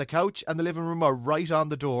 the couch and the living room are right on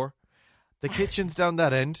the door. The kitchen's down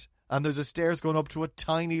that end, and there's a stairs going up to a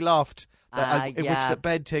tiny loft which the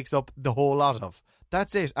bed takes up the whole lot of.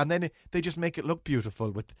 That's it. And then they just make it look beautiful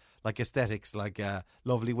with like aesthetics, like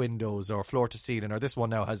lovely windows or floor to ceiling. Or this one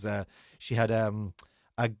now has she had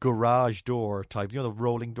a garage door type, the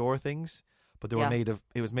rolling door things, but they were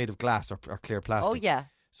it was made of glass or clear plastic. Oh yeah.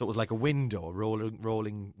 So it was like a window, a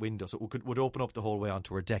rolling window, so it would open up the whole way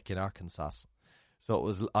onto her deck in Arkansas. So it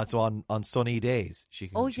was on sunny days she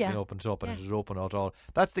can open it up and it would open out all.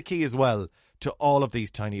 That's the key as well to all of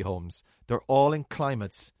these tiny homes. They're all in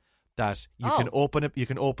climates that you can open it. You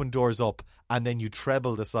can open doors up and then you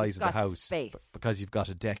treble the size of the house space. because you've got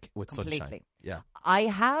a deck with Completely. sunshine. Yeah, I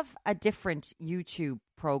have a different YouTube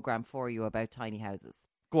program for you about tiny houses.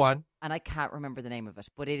 go on. And I can't remember the name of it,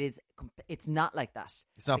 but it's not like that.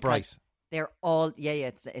 It's not Bryce. They're all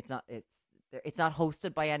it's not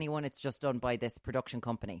hosted by anyone. It's just done by this production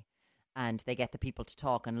company, and they get the people to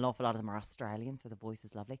talk. And an awful lot of them are Australian, so the voice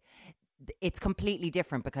is lovely. It's completely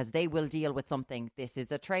different because they will deal with something. This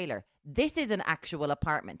is a trailer. This is an actual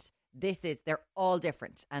apartment. They're all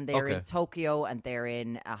different, and they're in Tokyo and they're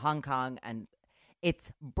in Hong Kong, and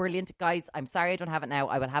it's brilliant, guys. I'm sorry I don't have it now.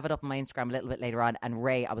 I will have it up on my Instagram a little bit later on, and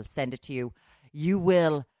Ray, I will send it to you. You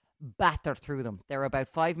will batter through them. They're about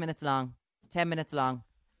 5 minutes long, 10 minutes long.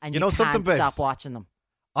 And you know can't something, babes? stop watching them.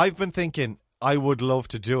 I've been thinking I would love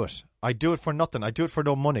to do it. I do it for nothing. I do it for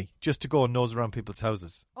no money, just to go and nose around people's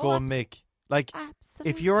houses. Go and make Absolutely.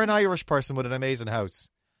 If you're an Irish person with an amazing house,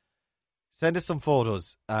 send us some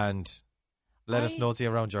photos and let us nosy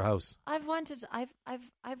around your house. I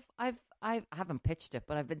haven't pitched it,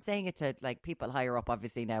 but I've been saying it to like people higher up.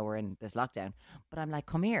 Obviously now we're in this lockdown, but I'm like,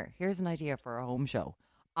 come here. Here's an idea for a home show.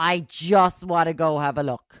 I just want to go have a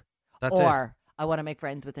look. That's it. Or I want to make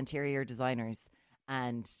friends with interior designers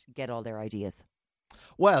and get all their ideas.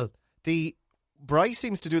 Well, Bryce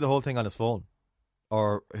seems to do the whole thing on his phone,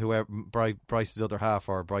 or whoever Bryce's other half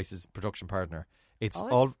or Bryce's production partner. It's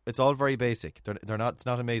all very basic. They're not. It's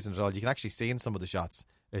not amazing at all. You can actually see in some of the shots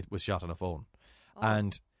it was shot on a phone,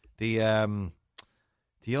 and the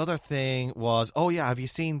The other thing was, oh yeah, have you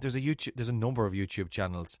seen? There's a number of YouTube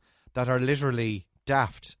channels that are literally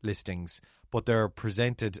daft listings, but they're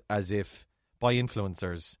presented as if by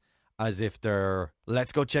influencers, as if they're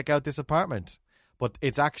let's go check out this apartment, but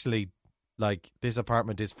it's actually like this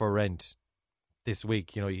apartment is for rent this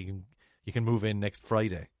week. You know, you can move in next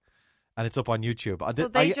Friday, and it's up on YouTube. So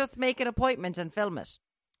they just make an appointment and film it.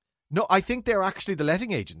 No, I think they're actually the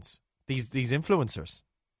letting agents. These influencers.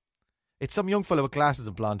 It's some young fellow with glasses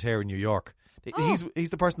and blonde hair in New York. He's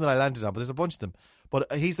the person that I landed on, but there's a bunch of them.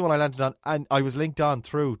 But he's the one I landed on, and I was linked on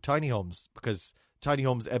through Tiny Homes because Tiny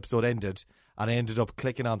Homes episode ended, and I ended up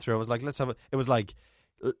clicking on through. I was like, it was like,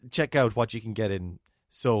 check out what you can get in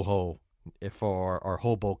Soho or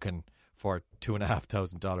Hoboken for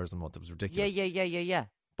 $2,500 a month. It was ridiculous. Yeah.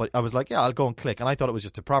 But I was like, yeah, I'll go and click, and I thought it was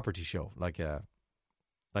just a property show, like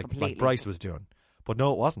Bryce was doing. But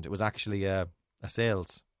no, it wasn't. It was actually a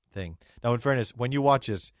sales thing. Now, in fairness, when you watch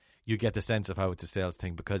it, you get the sense of how it's a sales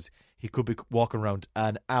thing because he could be walking around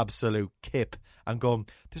an absolute kip and going,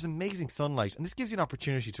 there's amazing sunlight, and this gives you an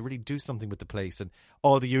opportunity to really do something with the place, and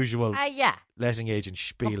all the usual letting agent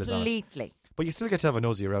spiel is on it. Completely. But you still get to have a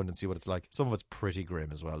nosy around and see what it's like. Some of it's pretty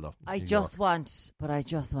grim as well, though. I just want Grand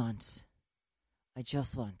Designs.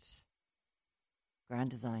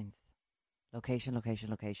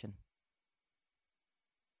 Location.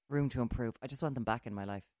 Room to improve. I just want them back in my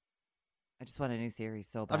life. I just want a new series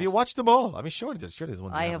so bad. Have you watched them all? I mean, surely there's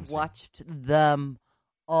ones I have watched them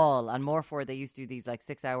all. And more for they used to do these like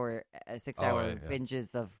 6 hour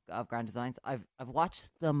binges of Grand Designs. I've watched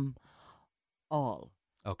them all.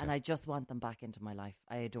 Okay. And I just want them back into my life.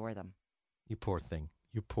 I adore them. You poor thing.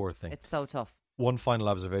 It's so tough. One final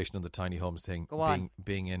observation on the tiny homes thing. Go on.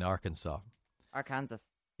 Being in Arkansas. Arkansas.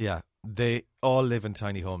 Yeah. They all live in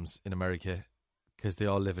tiny homes in America because they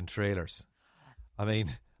all live in trailers. I mean,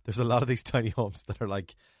 there's a lot of these tiny homes that are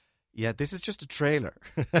like, yeah, this is just a trailer.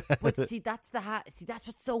 But see, that's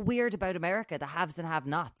what's so weird about America, the haves and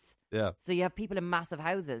have-nots. Yeah. So you have people in massive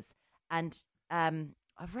houses. And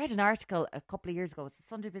I've read an article a couple of years ago. It's the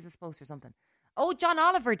Sunday Business Post or something. Oh, John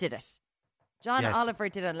Oliver did it. Oliver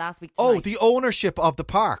did it last week tonight. Oh, the ownership of the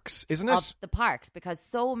parks, isn't it? Of the parks, because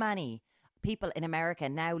so many people in America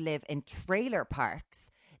now live in trailer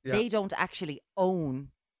parks. Yeah. They don't actually own.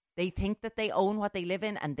 They think that they own what they live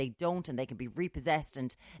in, and they don't, and they can be repossessed,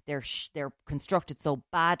 and they're constructed so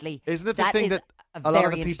badly. Isn't it the thing that a lot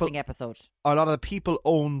of the interesting episode? A lot of the people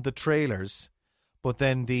own the trailers, but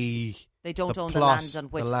then they don't own the land on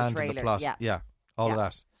which the trailer. Of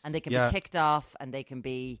that, and they can be kicked off, and they can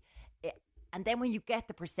be. And then when you get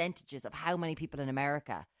the percentages of how many people in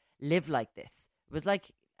America live like this, it was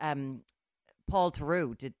like Paul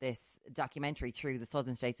Theroux did this documentary through the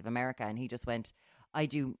southern states of America, and he just went, I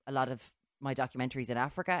do a lot of my documentaries in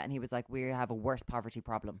Africa, and he was like, we have a worse poverty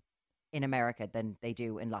problem in America than they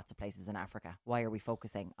do in lots of places in Africa. Why are we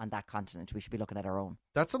focusing on that continent? We should be looking at our own.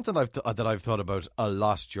 That's something that I've thought about a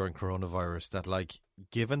lot during coronavirus, that like,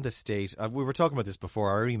 given the state, we were talking about this before,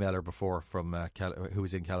 our emailer before from who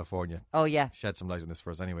was in California. Oh yeah. Shed some light on this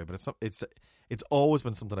for us anyway, but it's always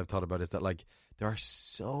been something I've thought about, is that like, there are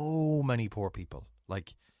so many poor people,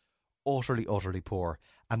 like utterly poor,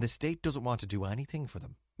 and the state doesn't want to do anything for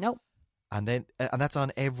them. No. And that's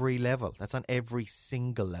on every level. That's on every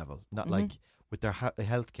single level. Not like with their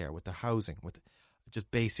healthcare, with their housing, with just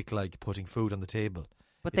basic like putting food on the table.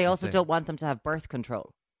 But they also don't want them to have birth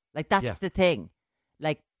control. Like that's the thing.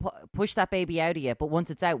 Like push that baby out of you, but once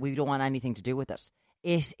it's out, we don't want anything to do with it.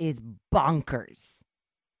 It is bonkers.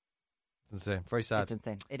 It's insane. Very sad. It's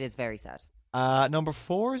insane. It is very sad. Number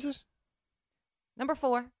 4, is it? Number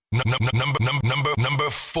 4. Number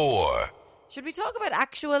 4. Should we talk about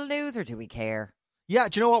actual news, or do we care? Yeah,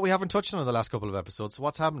 do you know what? We haven't touched on it in the last couple of episodes. So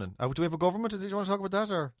what's happening? Do we have a government? Do you want to talk about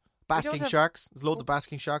that? Or basking sharks? There's loads of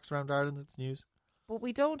basking sharks around Ireland. That's news. But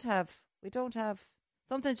we don't have.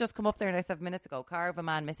 Something's just come up there now 7 minutes ago. Car of a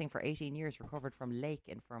man missing for 18 years recovered from lake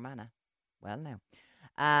in Fermanagh. Well, now.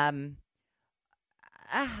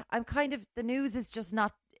 I'm kind of, the news is just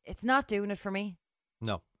not, it's not doing it for me.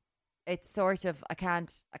 No. It's sort of, I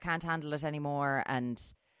can't handle it anymore. And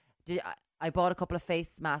I bought a couple of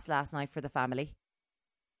face masks last night for the family.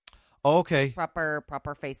 Okay.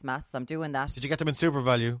 Proper face masks. I'm doing that. Did you get them in super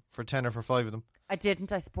value for 10 or for 5 of them? I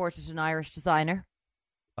didn't. I supported an Irish designer.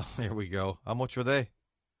 Oh, here we go. How much were they?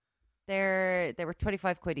 They were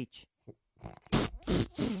 25 quid each.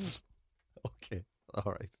 Okay.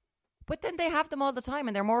 All right. But then they have them all the time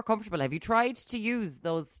and they're more comfortable. Have you tried to use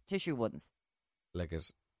those tissue ones?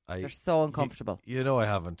 They're so uncomfortable. You know I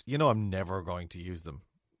haven't. You know I'm never going to use them.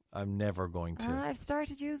 I'm never going to. I've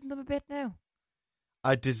started using them a bit now.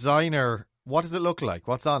 A designer What does it look like?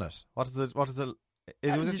 What's on it? Was this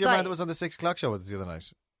your man that was on the 6 o'clock show with us the other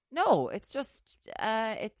night? No, it's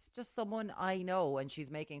just someone I know, and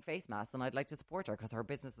she's making face masks, and I'd like to support her because her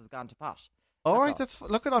business has gone to pot. All right,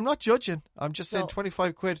 look at. I'm not judging. I'm just saying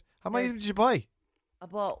 25 quid. How many did you buy? I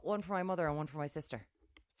bought one for my mother and one for my sister.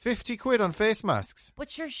 50 quid on face masks.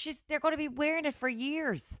 But sure, they're going to be wearing it for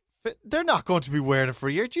years. They're not going to be wearing it for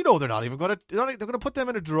a year. Do you know they're not even going to? They're going to put them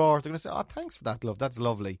in a drawer. They're going to say, "Oh, thanks for that, love. That's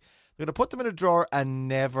lovely." They're going to put them in a drawer and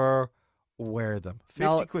never wear them.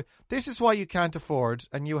 50 quid. This is why you can't afford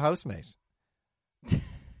a new housemate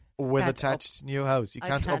with attached new house. You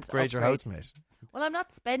can't upgrade your housemate. Well, I'm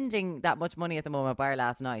not spending that much money at the moment, bar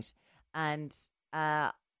last night. And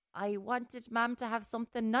I wanted Mam to have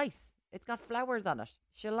something nice. It's got flowers on it.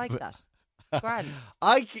 She'll like that. Grand.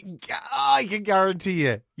 I can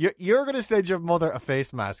guarantee you're going to send your mother a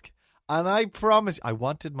face mask. And I promise, I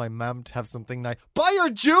wanted my Mam to have something nice. Buy her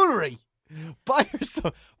jewellery. Buy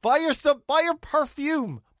her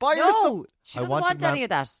perfume. Buy her some. She doesn't want any of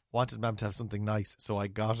that. Wanted Mam to have something nice, so I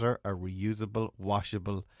got her a reusable,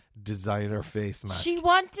 washable designer face mask. She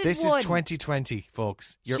wanted this one. This is 2020,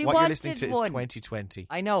 folks. What you're listening to is 2020.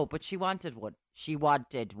 I know, but she wanted one. She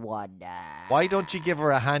wanted one. Why don't you give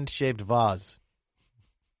her a hand-shaped vase?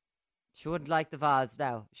 She wouldn't like the vase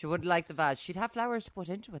now. She wouldn't like the vase. She'd have flowers to put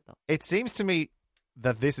into it, though. It seems to me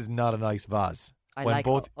that this is not a nice vase. When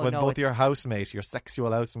both your housemate, your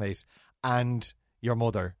sexual housemate, and your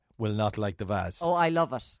mother will not like the vase. Oh, I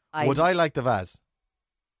love it. Would I like the vase?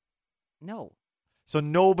 No. So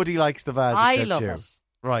nobody likes the vase except you. I love it.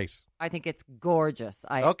 Right. I think it's gorgeous.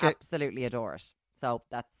 I absolutely adore it. So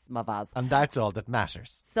that's my vase. And that's all that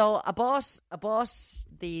matters. So I bought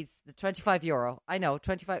the €25. I know,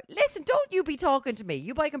 25. Listen, don't you be talking to me.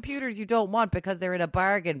 You buy computers you don't want because they're in a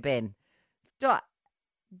bargain bin.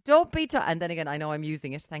 Don't be and then again, I know I'm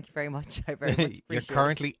using it. Thank you very much. I very much appreciate You're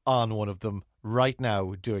currently on one of them right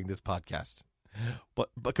now doing this podcast.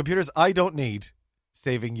 But computers I don't need,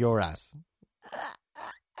 saving your ass.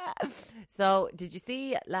 So, did you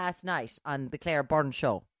see last night on the Claire Byrne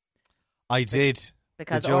show? I did.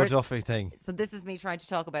 Because the Joe Duffy thing. So this is me trying to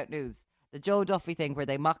talk about news. The Joe Duffy thing where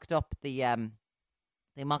they mocked up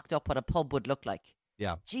what a pub would look like.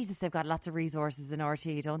 Yeah. Jesus, they've got lots of resources in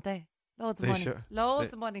RT, don't they? Loads of money.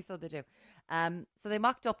 Loads of money, so they do. So they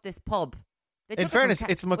mocked up this pub. In fairness,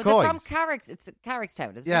 it's McCoy's. From Carrick's. It's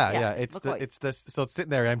Carrickstown, isn't it? Yeah. So it's sitting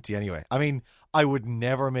there empty anyway. I mean, I would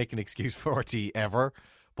never make an excuse for RT ever,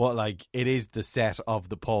 but like it is the set of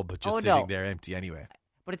the pub sitting there empty anyway.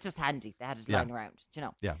 But it's just handy. They had it lying around, you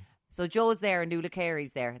know. Yeah. So Joe's there and Nuala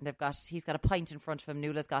Carey's there, and he's got a pint in front of him.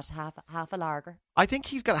 Nuala's got half a lager. I think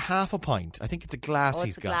he's got half a pint. I think it's a glass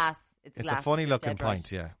he's got. Glass. It's a funny looking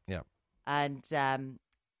pint, right. Yeah. And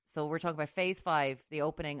so we're talking about Phase 5, the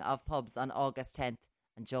opening of pubs on August 10th,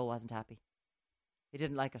 and Joe wasn't happy. He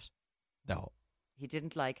didn't like it. No. He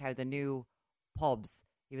didn't like how the new pubs,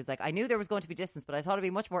 he was like, I knew there was going to be distance, but I thought it'd be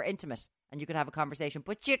much more intimate and you could have a conversation.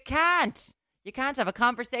 But you can't. You can't have a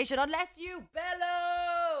conversation unless you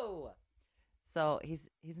bellow. So he's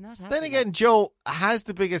not happy. Then again, Joe has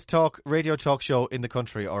the biggest radio talk show in the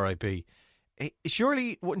country, RIP.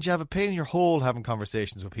 Surely wouldn't you have a pain in your hole having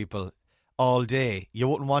conversations with people all day? You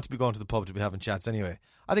wouldn't want to be going to the pub to be having chats anyway.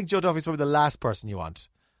 I think Joe Duffy's probably the last person you want.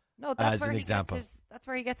 No, that's where that's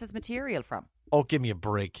where he gets his material from. Oh, give me a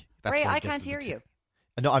break. Ray, I can't hear you.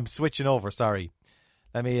 No, I'm switching over. Sorry.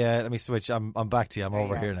 Let me switch. I'm back to you. I'm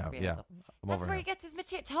over here now. Yeah, that's where he gets his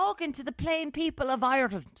material. Talking to the plain people of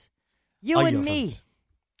Ireland. You and me.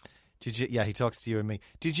 Did you? Yeah, he talks to you and me.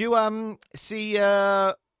 Did you see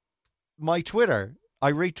my Twitter?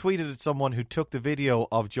 I retweeted at someone who took the video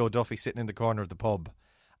of Joe Duffy sitting in the corner of the pub,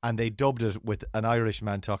 and they dubbed it with an Irish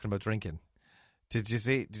man talking about drinking. Did you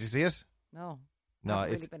see it? No. No,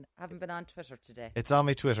 haven't been on Twitter today. It's on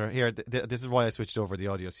my Twitter. Here, this is why I switched over the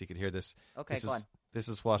audio so you could hear this. Okay, go on. This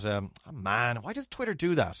is what. Man, why does Twitter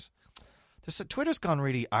do that? Twitter's gone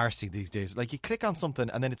really arsey these days. Like you click on something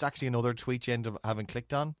and then it's actually another tweet you end up having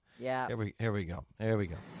clicked on. Yeah. Here we go.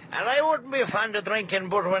 And I wouldn't be fond of drinking,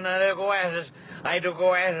 but when I go at it, I do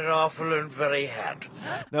go at it awful and very hard.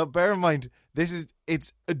 Now, bear in mind,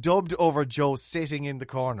 it's dubbed over Joe sitting in the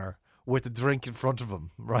corner with a drink in front of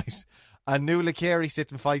him, right? And Nuala Carey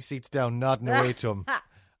sitting 5 seats down, nodding away to him.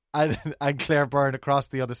 And Claire Byrne across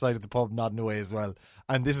the other side of the pub nodding away as well.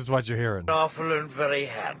 And this is what you're hearing. Awful and very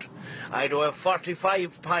hard. I do have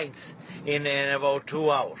 45 pints in about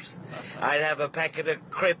 2 hours. I'd have a packet of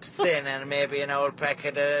crisps then and maybe an old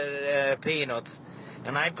packet of peanuts.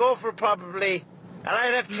 And I'd go for probably... And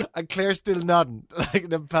I'd have... And Claire's still nodding.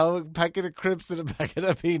 Like a packet of crisps and a packet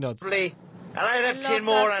of peanuts. Probably And I'd have love 10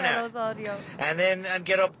 more that an hour. fellow's audio. And then I'd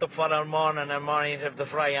get up the following morning and morning to have the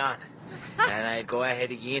fry on. And I'd go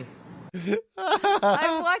ahead again.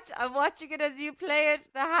 I'm watching it as you play it.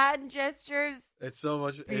 The hand gestures. It's so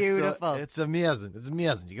much. Beautiful. It's amazing. It's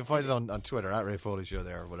amazing. You can find it on Twitter at Ray Foley Show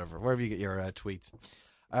there or whatever, wherever you get your tweets.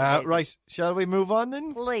 Right, shall we move on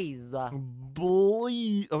then? Please. Oh,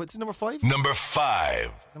 it's number 5? Number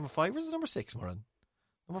 5. Number 5 or is it number 6, Moran?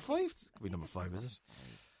 Number 5? It could be number 5, is it?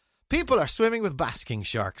 People are swimming with basking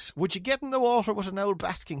sharks. Would you get in the water with an old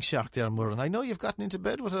basking shark there, Moran? I know you've gotten into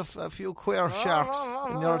bed with a few queer sharks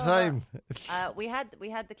in your time. We had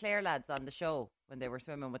the Clare lads on the show when they were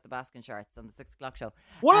swimming with the basking sharks on the 6 o'clock show.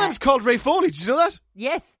 One of them's called Ray Foley. Did you know that?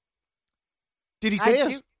 Yes. Did he say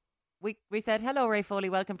it? We said, hello, Ray Foley,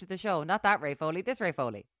 welcome to the show. Not that Ray Foley, this Ray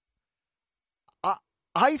Foley.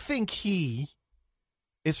 I think he...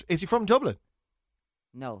 Is he from Dublin?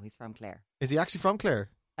 No, he's from Clare. Is he actually from Clare?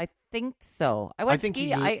 I think so. I went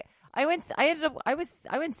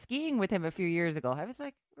skiing with him a few years ago. I was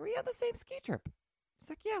like, were we on the same ski trip? It's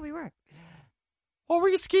like, yeah, we were. Oh, were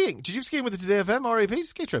you skiing? Did you ski with the Today FM RAP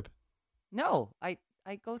ski trip? No, I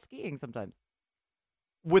go skiing sometimes.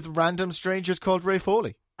 With random strangers called Ray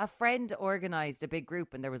Foley? A friend organised a big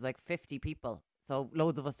group and there was like 50 people. So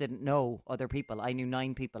loads of us didn't know other people. I knew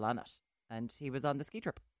 9 people on it. And he was on the ski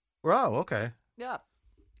trip. Wow, okay. Yeah.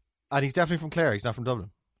 And he's definitely from Clare. He's not from Dublin.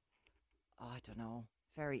 Oh, I don't know.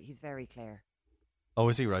 He's very Clare. Oh,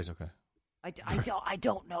 is he? Right, okay. I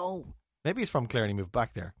don't know. Maybe he's from Clare and he moved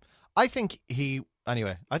back there. I think he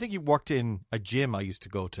worked in a gym I used to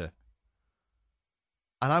go to.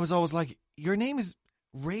 And I was always like, your name is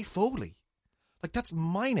Ray Foley. Like, that's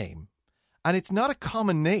my name. And it's not a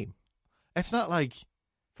common name. It's not like...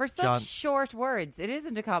 For such short words, it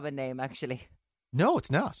isn't a common name, actually. No, it's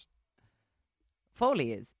not.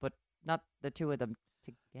 Foley is, but not the two of them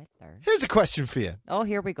together. Here's a question for you. Oh,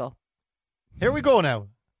 here we go. Here we go now.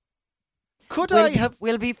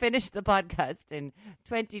 We'll be finished the podcast in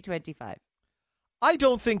 2025. I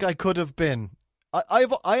don't think I could have been. I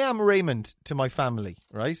am Raymond to my family,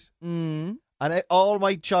 right? Mm. And all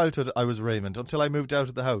my childhood, I was Raymond until I moved out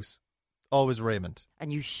of the house. Always Raymond.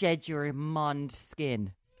 And you shed your Mond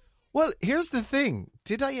skin. Well, here's the thing.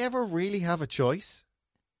 Did I ever really have a choice?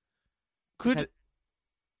 Because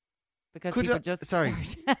people just sorry.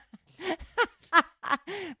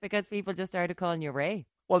 Because people just started calling you Ray.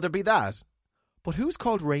 Well, there'd be that. But who's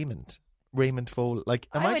called Raymond? Raymond Foley. Like,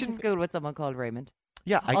 imagine. I went to school with someone called Raymond.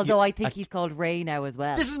 Yeah. Although I think he's called Ray now as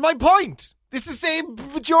well. This is my point. This is the same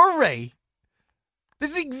with your Ray.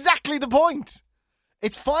 This is exactly the point.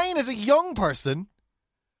 It's fine as a young person.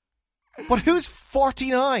 But who's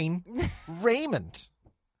 49? Raymond.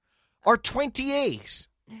 Or 28?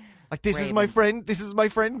 Like, this is my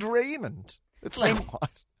friend Raymond. It's like,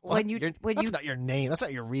 what? That's not your name. That's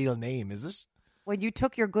not your real name, is it? When you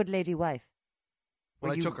took your good lady wife.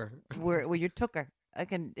 When I took her. When you took her.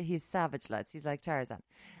 He's savage, lads. He's like Tarzan.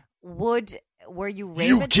 Were you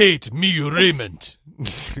Raymond? You Kate, me Raymond.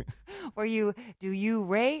 Do you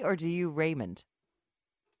Ray or do you Raymond?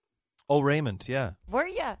 Oh, Raymond, yeah. Were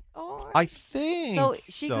you? Oh, I think so.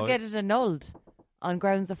 She could get it annulled on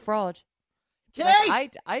grounds of fraud. Kate!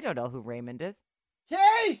 Like, I don't know who Raymond is.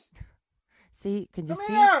 Kate! See, can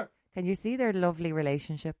you see their lovely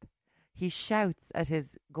relationship? He shouts at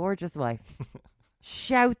his gorgeous wife.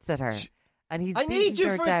 Shouts at her. And he's beating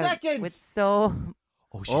her down with so...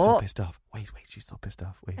 Oh, she's so pissed off. Wait, she's so pissed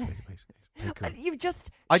off. Wait. Cool.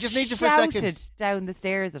 I just need you for a second. Shouted down the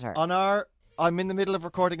stairs at her. I'm in the middle of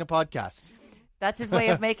recording a podcast. That's his way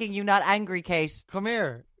of making you not angry, Kate. Come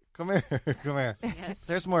here. Yes.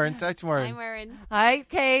 There's Maureen. That's Maureen. I'm wearing. Hi,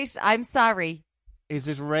 Kate. I'm sorry. Is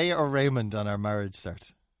it Ray or Raymond on our marriage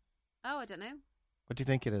cert? Oh, I don't know. What do you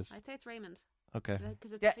think it is? I'd say it's Raymond. Okay.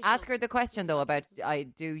 It's Ask her the question though about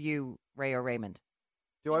do you Ray or Raymond?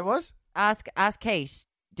 Do I what? Ask Kate.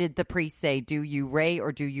 Did the priest say do you Ray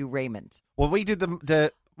or do you Raymond? Well, we did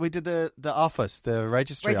the office, the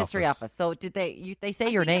registry office. So did they say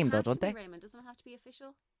your name though, don't they? Raymond. Doesn't it have to be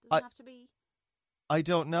official? Doesn't it have to be? I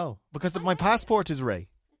don't know because my passport is Ray.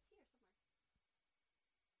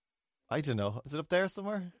 I don't know. Is it up there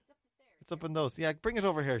somewhere? It's up in those. Yeah, bring it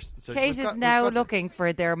over here. So Kate is now looking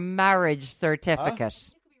for their marriage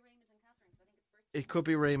certificate. It could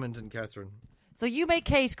be Raymond and Catherine. So you make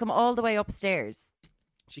Kate come all the way upstairs.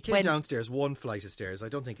 She came downstairs one flight of stairs. I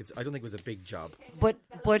don't think it was a big job. But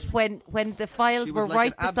when the files were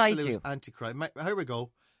right beside you. Anti-crime. Here we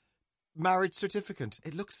go. Marriage certificate.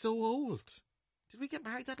 It looks so old. Did we get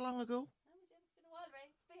married that long ago?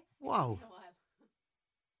 Wow.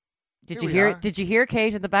 Did you hear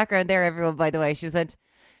Kate in the background there, everyone, by the way? She went,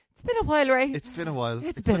 It's been a while, Ray. It's been a while.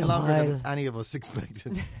 It's been been a longer than while. any of us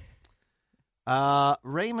expected.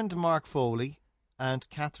 Raymond Mark Foley and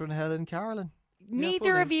Catherine Helen Carolyn.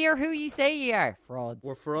 Neither of you are who you say you are. Frauds.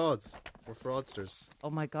 We're frauds. We're fraudsters. Oh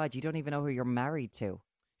my God, you don't even know who you're married to.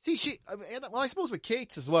 See, I suppose with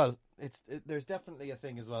Kate's as well, there's definitely a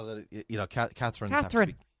thing as well that, you know, Catherine's have to Catherine.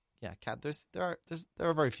 be, yeah, there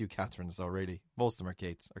are very few Catherines though, really. Most of them are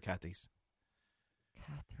Kates or Cathys.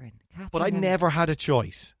 Catherine. But I never had a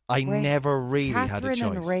choice. I never really had a choice.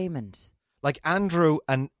 Catherine and Raymond. Like Andrew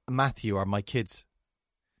and Matthew are my kids.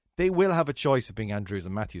 They will have a choice of being Andrews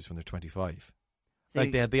and Matthews when they're 25. So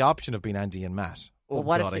Like they had the option of being Andy and Matt. Oh well,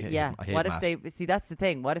 what God, if I hate yeah? him. I hate What Matt. if they see? That's the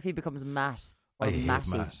thing. What if he becomes Matt or I hate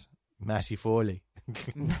Matty? Matt. Matty Foley.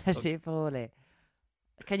 Matty Foley.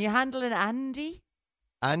 Can you handle an Andy?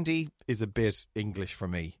 Andy is a bit English for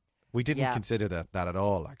me. We didn't Yeah. consider that at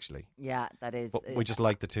all, actually. Yeah, that is. But we just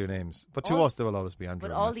like the two names. But to all- us, there will always be Andrew.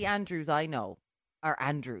 But and all Matthew. the Andrews I know are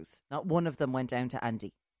Andrews. Not one of them went down to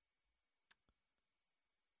Andy.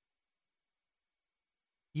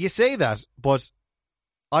 You say that, but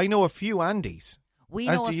I know a few Andys. We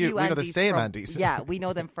As know do a you. few We know the Andys same from- Andys. Yeah, we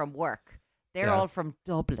know them from work. They're Yeah. all from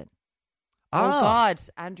Dublin. Ah. Oh God,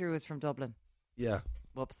 Andrew is from Dublin. Yeah.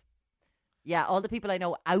 Whoops. Yeah, all the people I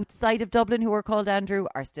know outside of Dublin who are called Andrew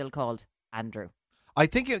are still called Andrew. I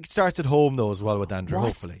think it starts at home, though, as well with Andrew, What?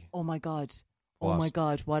 hopefully. Oh my God. What? Oh my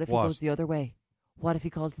God. What if What? he goes the other way? What if he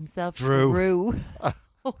calls himself Drew. Drew?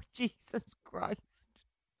 Oh, Jesus Christ.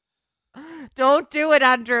 Don't do it,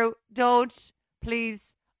 Andrew. Don't.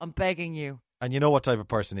 Please. I'm begging you. And you know what type of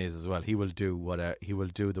person he is as well. He will do he will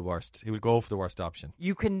do the worst. He will go for the worst option.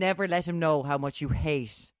 You can never let him know how much you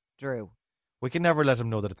hate Drew. We can never let him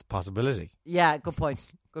know that it's a possibility. Yeah, good point.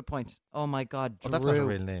 Good point. Oh my God, Drew. Oh, that's not a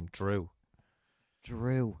real name, Drew.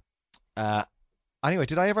 Drew. Anyway,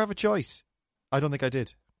 did I ever have a choice? I don't think I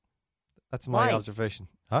did. That's my Why? observation.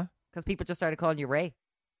 Huh? Because people just started calling you Ray.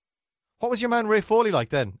 What was your man Ray Foley like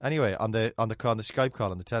then? Anyway, on the Skype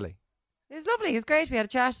call on the telly. It was lovely. It was great. We had a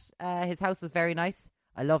chat. His house was very nice.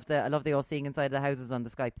 I love the all seeing inside the houses on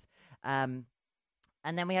the Skypes.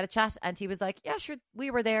 And then we had a chat, and he was like, "Yeah, sure, we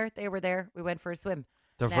were there. They were there. We went for a swim."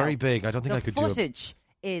 They're Now, very big. I don't think the I could do it. footage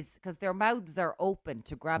is because their mouths are open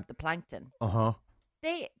to grab the plankton.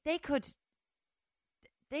 They could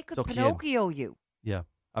Suck you in. Pinocchio you. Yeah.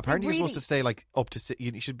 Apparently, you're supposed really- to stay like up to.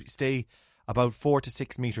 You should stay about 4 to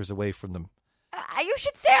 6 meters away from them. You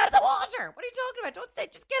should stay out of the water. What are you talking about? Don't say.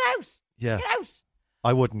 Just get out. Yeah. Get out.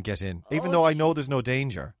 I wouldn't get in, even Oh, though I know there's no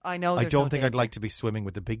danger. I know. I there's don't no think I'd danger. like to be swimming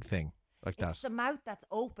with the big thing like It's that. the mouth that's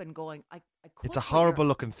open, going. I could. It's a put your- horrible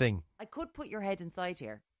looking thing. I could put your head inside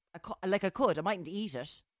here. I could. I mightn't eat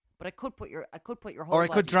it, but I could put your whole. Or I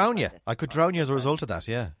could body drown you. inside this. I could drown you as a result of that,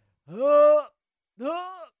 yeah.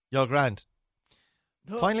 You're grand.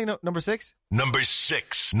 Finally, number 6. Number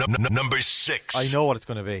 6. Number 6. I know what it's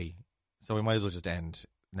going to be, so we might as well just end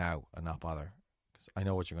now and not bother. Because I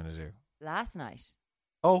know what you're going to do. Last night,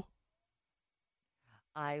 Oh,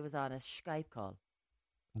 I was on a Skype call.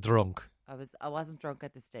 drunk. I wasn't drunk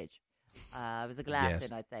at this stage. I was a glass Yes.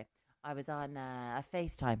 in, I'd say. I was on a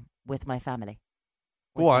FaceTime with my family.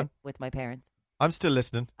 Go With on. with my parents. I'm still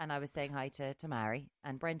listening. And I was saying hi to Mary,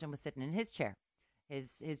 and Brendan was sitting in his chair.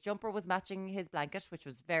 His jumper was matching his blanket, which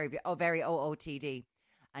was very OOTD.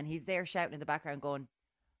 And he's there shouting in the background going,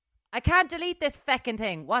 "I can't delete this feckin'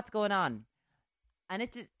 thing. What's going on?" And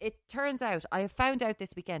it turns out, I have found out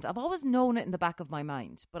this weekend, I've always known it in the back of my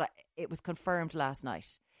mind, but it was confirmed last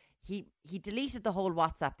night. He deleted the whole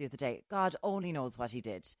WhatsApp the other day. God only knows what he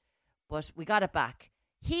did. But we got it back.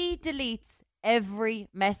 He deletes every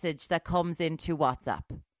message that comes into WhatsApp.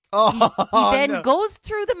 Oh, He then no. goes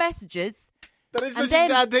through the messages. That is and such then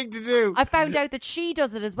a bad thing to do. I found out that she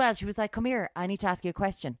does it as well. She was like, "Come here, I need to ask you a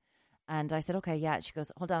question." And I said, "Okay, yeah." She goes,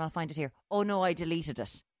 "Hold on, I'll find it here." "Oh no, I deleted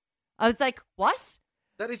it." I was like, "What?"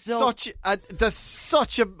 That is So- that's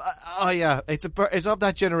such a. Oh yeah, it's of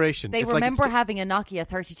that generation. They It's remember like having a Nokia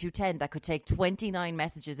 3210 that could take 29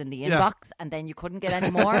 messages in the Yeah. inbox, and then you couldn't get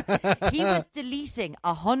any more. He was deleting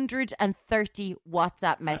 130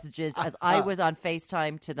 WhatsApp messages as I was on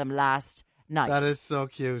FaceTime to them last night. that is so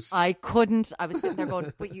cute. I couldn't. I was sitting there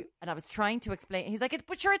going, "But you," and I was trying to explain. He's like,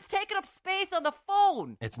 "But sure, it's taking up space on the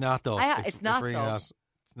phone." It's not though. It's not, really though. not.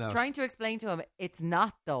 It's not. Trying to explain to him, it's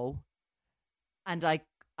not though. And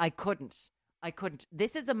I couldn't.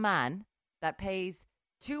 This is a man that pays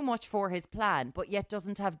too much for his plan, but yet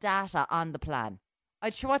doesn't have data on the plan.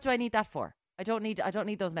 What do I need that for? I don't need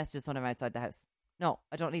those messages when I'm outside the house. No,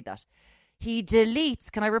 I don't need that. He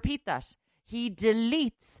deletes. Can I repeat that? He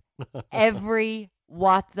deletes every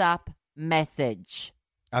WhatsApp message.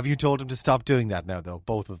 Have you told them to stop doing that now, though?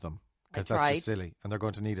 Both of them. Because that's tried. just silly. And they're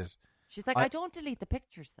going to need it. She's like, I don't delete the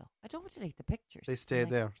pictures, though. I don't delete the pictures. They stay I'm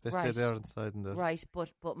like, there. They stay right. there inside. In the... Right,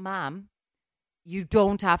 but ma'am, you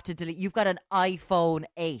don't have to delete. You've got an iPhone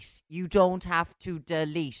 8. You don't have to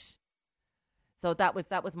delete. So that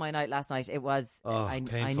was my night last night. It was. I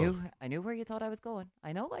knew where you thought I was going.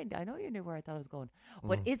 I know you knew where I thought I was going.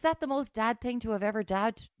 But is that the most dad thing to have ever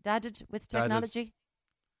dadded with technology?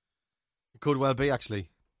 It could well be, actually.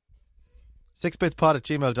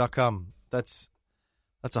 6bitspod@gmail.com. That's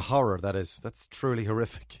a horror. That is. That's truly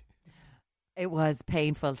horrific. It was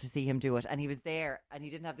painful to see him do it, and he was there, and he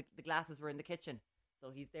didn't have the glasses were in the kitchen,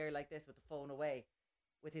 so he's there like this with the phone away,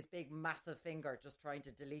 with his big massive finger just trying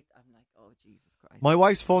to delete. I'm like, oh Jesus Christ! My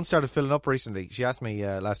wife's phone started filling up recently. She asked me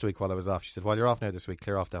last week while I was off. She said, "While you're off now this week,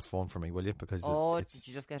 clear off that phone for me, will you?" Because did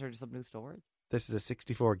you just get her some new storage? This is a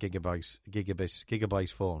 64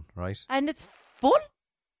 gigabyte phone, right? And it's full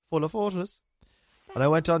of photos. And I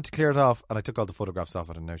went on to clear it off, and I took all the photographs off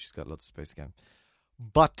it, and now she's got lots of space again.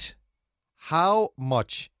 But how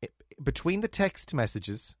much, between the text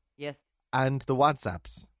messages and the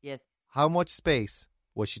WhatsApps, how much space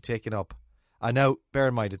was she taking up? And now, bear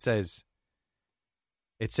in mind, it says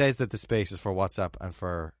that the space is for WhatsApp and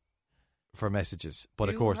for messages. But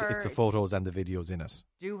of course, it's the photos and the videos in it.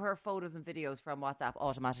 Do her photos and videos from WhatsApp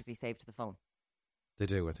automatically save to the phone? They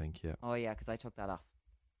do, I think, yeah. Oh, yeah, because I took that off.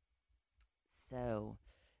 So,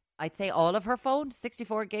 I'd say all of her phone,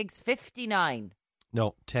 64 gigs, 59.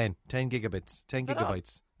 No, 10 gigabits, 10 Is that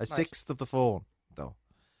gigabytes. all? A sixth of the phone, though,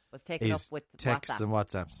 was taken up with texts WhatsApp. and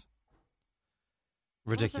WhatsApps.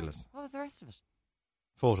 Ridiculous. What was the rest of it?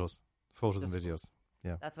 Photos and videos.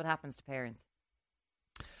 Yeah, that's what happens to parents.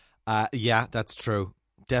 Yeah, that's true.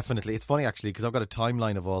 Definitely. It's funny, actually, because I've got a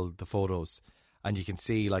timeline of all the photos, and you can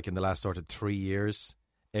see, like, in the last sort of 3 years,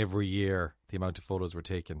 every year, the amount of photos we're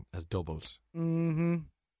taking has doubled. Mm-hmm.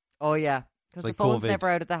 Oh, yeah. Because like the phone's COVID. never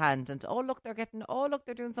out of the hand. And,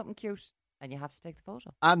 they're doing something cute. And you have to take the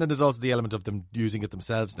photo. And then there's also the element of them using it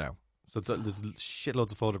themselves now. So there's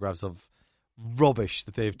shitloads of photographs of rubbish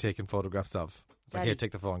that they've taken photographs of. It's like, here,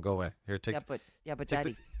 take the phone, go away. Here, take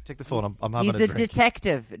Daddy. Take the phone, I'm having a He's drink. a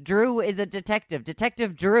detective. Drew is a detective.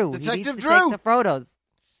 Detective Drew. Detective he needs to Drew! take the photos.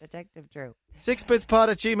 Detective Drew.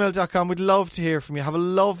 6bitspod@gmail.com. We'd love to hear from you. Have a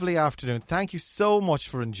lovely afternoon. Thank you so much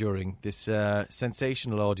for enduring this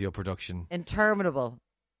sensational audio production. Interminable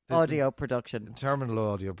audio production. Interminable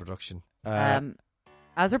audio production.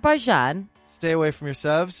 Azerbaijan. Stay away from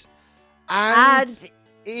yourselves. And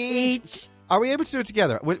each. Are we able to do it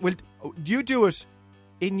together? Will you do it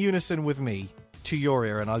in unison with me to your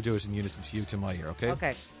ear, and I'll do it in unison to you to my ear, okay?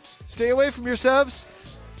 Okay. Stay away from yourselves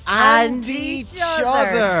and each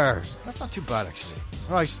other. That's not too bad, actually.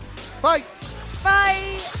 Right. Bye.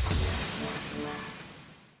 Bye.